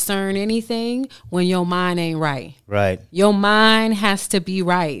to discern anything when your mind ain't right. Right. Your mind has to be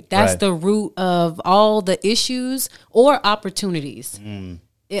right. That's the root of all the issues or opportunities.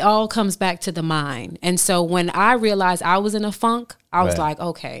 It all comes back to the mind. And so when I realized I was in a funk, I was like,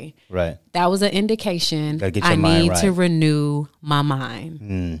 okay, that was an indication I need to renew my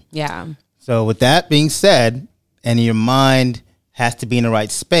mind. Yeah. So with that being said, and your mind has to be in the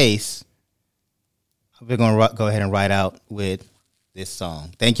right space, we're going to go ahead and ride out with this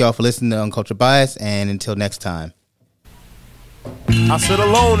song. Thank y'all for listening to Uncultured Bias, and until next time. I sit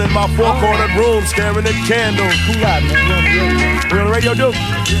alone in my four-cornered room staring at candles. Who got man? We on the radio, dude?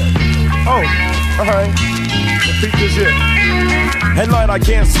 Oh, all right. Repeat this here. At night I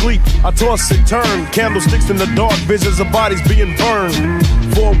can't sleep, I toss and turn. Candlesticks in the dark, visions of bodies being burned.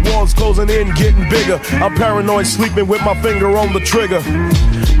 Four walls closing in, getting bigger. I'm paranoid, sleeping with my finger on the trigger.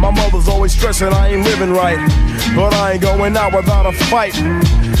 My mother's always stressing I ain't living right, but I ain't going out without a fight.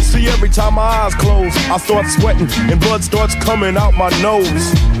 See, every time my eyes close, I start sweating and blood starts coming out my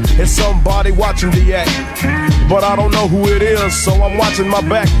nose. It's somebody watching the act, but I don't know who it is, so I'm watching my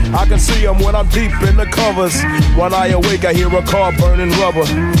back. I can see him when I'm deep in the covers. When I awake, I hear a car burning rubber.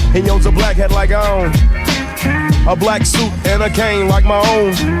 He owns a black hat like I own, a black suit and a cane like my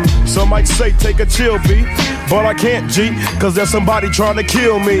own. Some might say take a chill beat, but I can't, G, cause there's somebody trying to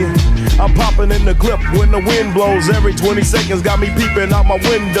kill me. I'm popping in the clip when the wind blows. Every 20 seconds got me peeping out my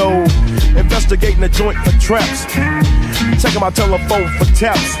window, investigating the joint for traps, checking my telephone for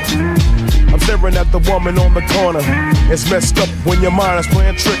taps. I'm staring at the woman on the corner. It's messed up when your mind is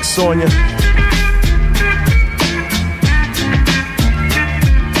playing tricks on you.